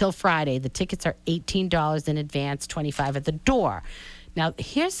 Dead Till Friday. The tickets are $18 in advance, $25 at the door. Now,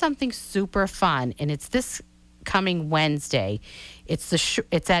 here's something super fun, and it's this coming Wednesday. It's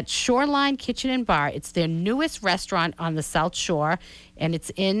at Shoreline Kitchen and Bar. It's their newest restaurant on the South Shore, and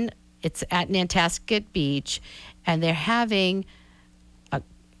it's at Nantasket Beach, and they're having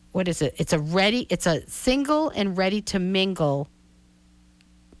what is it? It's a single and ready to mingle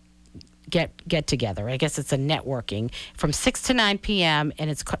get together. I guess it's a networking from 6 to 9 p.m.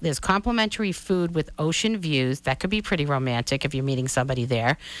 and there's complimentary food with ocean views. That could be pretty romantic if you're meeting somebody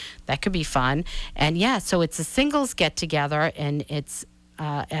there. That could be fun. And yeah, so it's a singles get together, and it's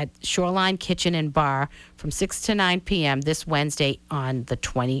at Shoreline Kitchen and Bar from 6 to 9 p.m. this Wednesday on the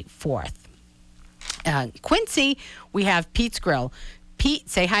 24th. Quincy, we have Pete's Grill. Pete,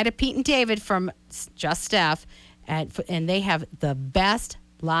 say hi to Pete and David from Just Steph, and they have the best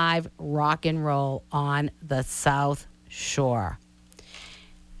live rock and roll on the South Shore.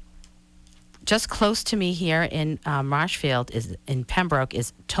 Just close to me here in Marshfield, in Pembroke,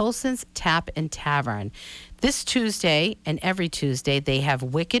 is Tolson's Tap and Tavern. This Tuesday and every Tuesday, they have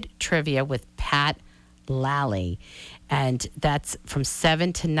Wicked Trivia with Pat Lally. And that's from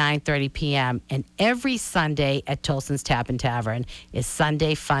 7 to 9:30 p.m. And every Sunday at Tolson's Tap and Tavern is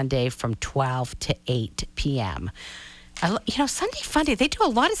Sunday Fun Day from 12 to 8 p.m. Sunday Fun Day, they do a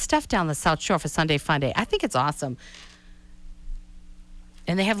lot of stuff down the South Shore for Sunday Fun Day. I think it's awesome.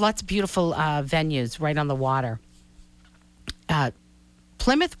 And they have lots of beautiful venues right on the water.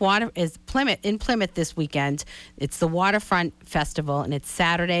 Plymouth this weekend. It's the Waterfront Festival, and it's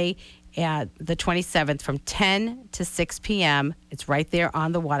Saturday, the 27th from 10 to 6 p.m. It's right there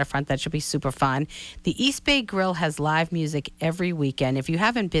on the waterfront. That should be super fun. The East Bay Grill has live music every weekend. If you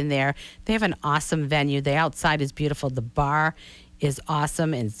haven't been there, they have an awesome venue. The outside is beautiful. The bar is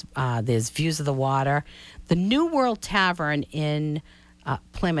awesome, and there's views of the water. The New World Tavern in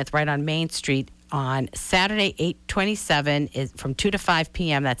Plymouth, right on Main Street, on Saturday, 8/27, is from 2 to 5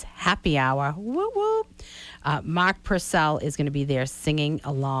 p.m. That's happy hour. Woo woo. Mark Purcell is going to be there singing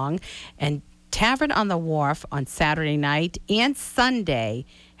along. And Tavern on the Wharf on Saturday night and Sunday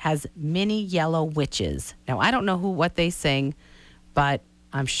has Mini Yellow Witches. Now, I don't know what they sing, but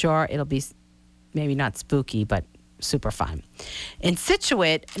I'm sure it'll be maybe not spooky, but super fun. In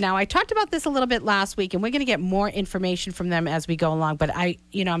Scituate, now I talked about this a little bit last week, and we're going to get more information from them as we go along, but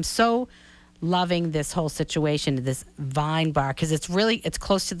I'm so loving this whole situation, this Vine Bar, because it's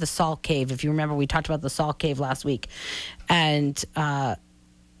close to the Salt Cave. If you remember, we talked about the Salt Cave last week. And the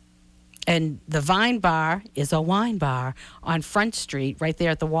Vine Bar is a wine bar on Front Street, right there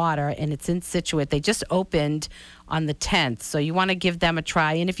at the water, and it's in Scituate. They just opened on the 10th, so you want to give them a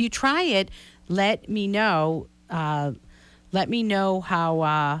try. And if you try it, let me know. Let me know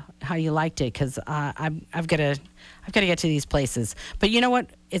how you liked it, because I've got to get to these places. But you know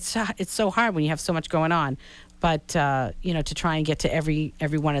what? It's so hard when you have so much going on. But to try and get to every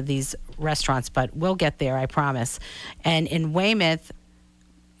one of these restaurants. But we'll get there, I promise. And in Weymouth,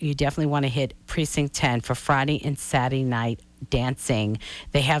 you definitely want to hit Precinct 10 for Friday and Saturday night dancing.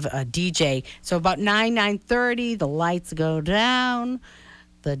 They have a DJ. So about 9:30, the lights go down,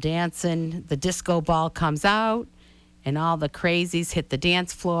 the disco ball comes out, and all the crazies hit the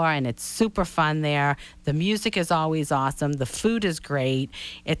dance floor, and it's super fun there. The music is always awesome. The food is great.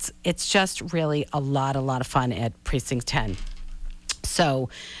 It's just really a lot of fun at Precinct 10. So,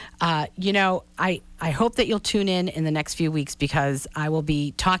 I hope that you'll tune in the next few weeks, because I will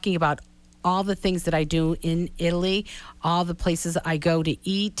be talking about all the things that I do in Italy, all the places I go to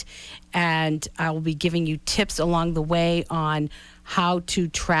eat, and I will be giving you tips along the way on how to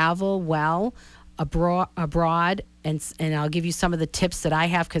travel well abroad, and I'll give you some of the tips that I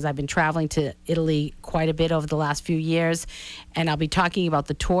have, because I've been traveling to Italy quite a bit over the last few years, and I'll be talking about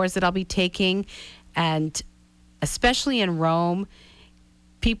the tours that I'll be taking, and especially in Rome,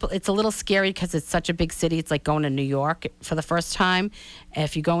 people, it's a little scary because it's such a big city. It's like going to New York for the first time.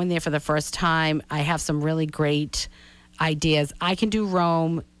 If you go in there for the first time, I have some really great ideas. I can do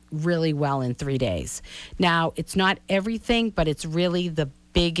Rome really well in 3 days. Now, it's not everything, but it's really the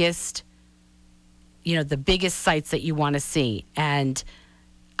biggest, the biggest sites that you want to see. And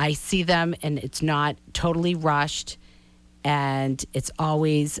I see them, and it's not totally rushed, and it's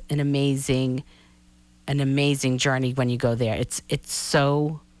always an amazing journey when you go there. It's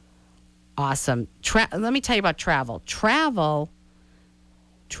so awesome. Let me tell you about travel. Travel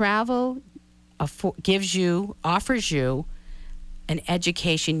offers you an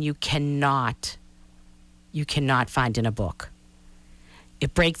education you cannot find in a book.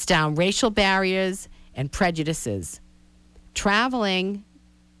 It breaks down racial barriers and prejudices. Traveling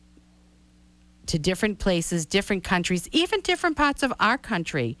to different places, different countries, even different parts of our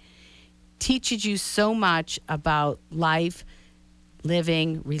country, teaches you so much about life,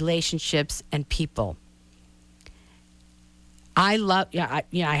 living, relationships, and people. I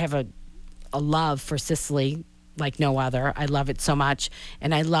have a love for Sicily like no other. I love it so much,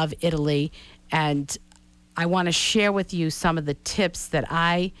 and I love Italy. And I want to share with you some of the tips that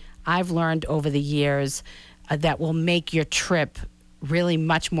I've learned over the years that will make your trip really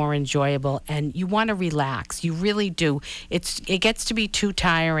much more enjoyable, and you want to relax. You really do. It gets to be too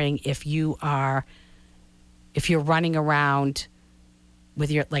tiring if you're running around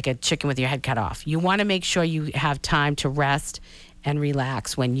like a chicken with your head cut off. You want to make sure you have time to rest and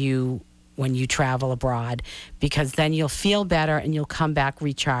relax when you travel abroad, because then you'll feel better and you'll come back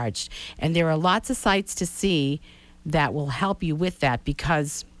recharged. And there are lots of sites to see that will help you with that,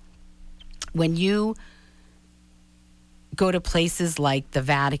 because when you go to places like the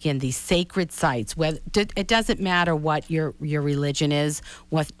Vatican, these sacred sites, where it doesn't matter what your religion is,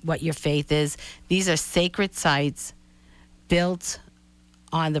 what your faith is. These are sacred sites built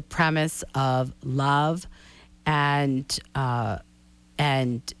on the premise of love and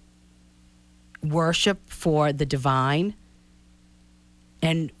worship for the divine.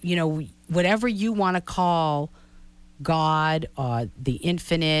 And, whatever you want to call God or the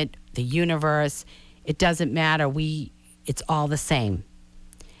infinite, the universe, it doesn't matter. It's all the same.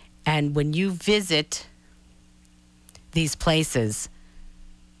 And when you visit these places,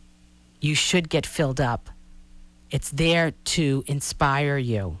 you should get filled up. It's there to inspire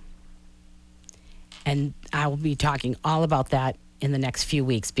you. And I will be talking all about that in the next few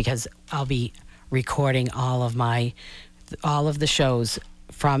weeks, because I'll be recording all of the shows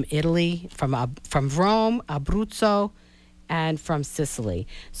from Italy, from Rome, Abruzzo, and from Sicily.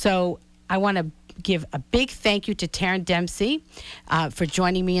 So I want to give a big thank you to Taryn Dempsey for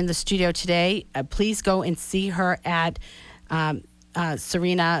joining me in the studio today. Please go and see her at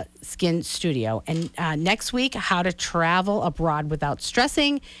Serena Skin Studio. And next week, how to travel abroad without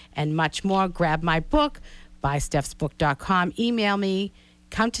stressing, and much more. Grab my book, buystephsbook.com. Email me,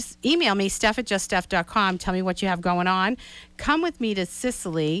 Steph@juststeph.com. Tell me what you have going on. Come with me to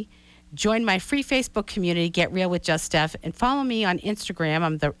Sicily. Join my free Facebook community, Get Real with Just Steph, and follow me on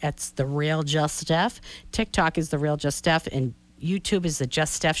Instagram. It's The Real Just Steph. TikTok is The Real Just Steph, and YouTube is The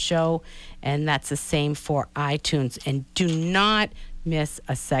Just Steph Show, and that's the same for iTunes. And do not miss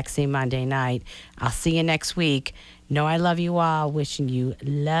a sexy Monday night. I'll see you next week. Know I love you all. Wishing you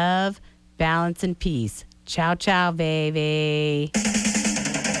love, balance, and peace. Ciao, ciao, baby.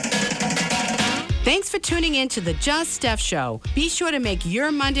 Thanks for tuning in to the Just Steph Show. Be sure to make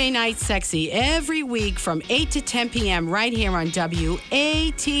your Monday night sexy every week from 8 to 10 p.m. right here on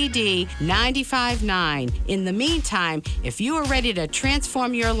WATD 95.9. In the meantime, if you are ready to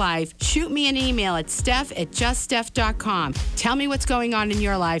transform your life, shoot me an email at steph@juststeph.com. Tell me what's going on in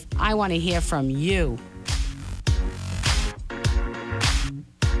your life. I want to hear from you.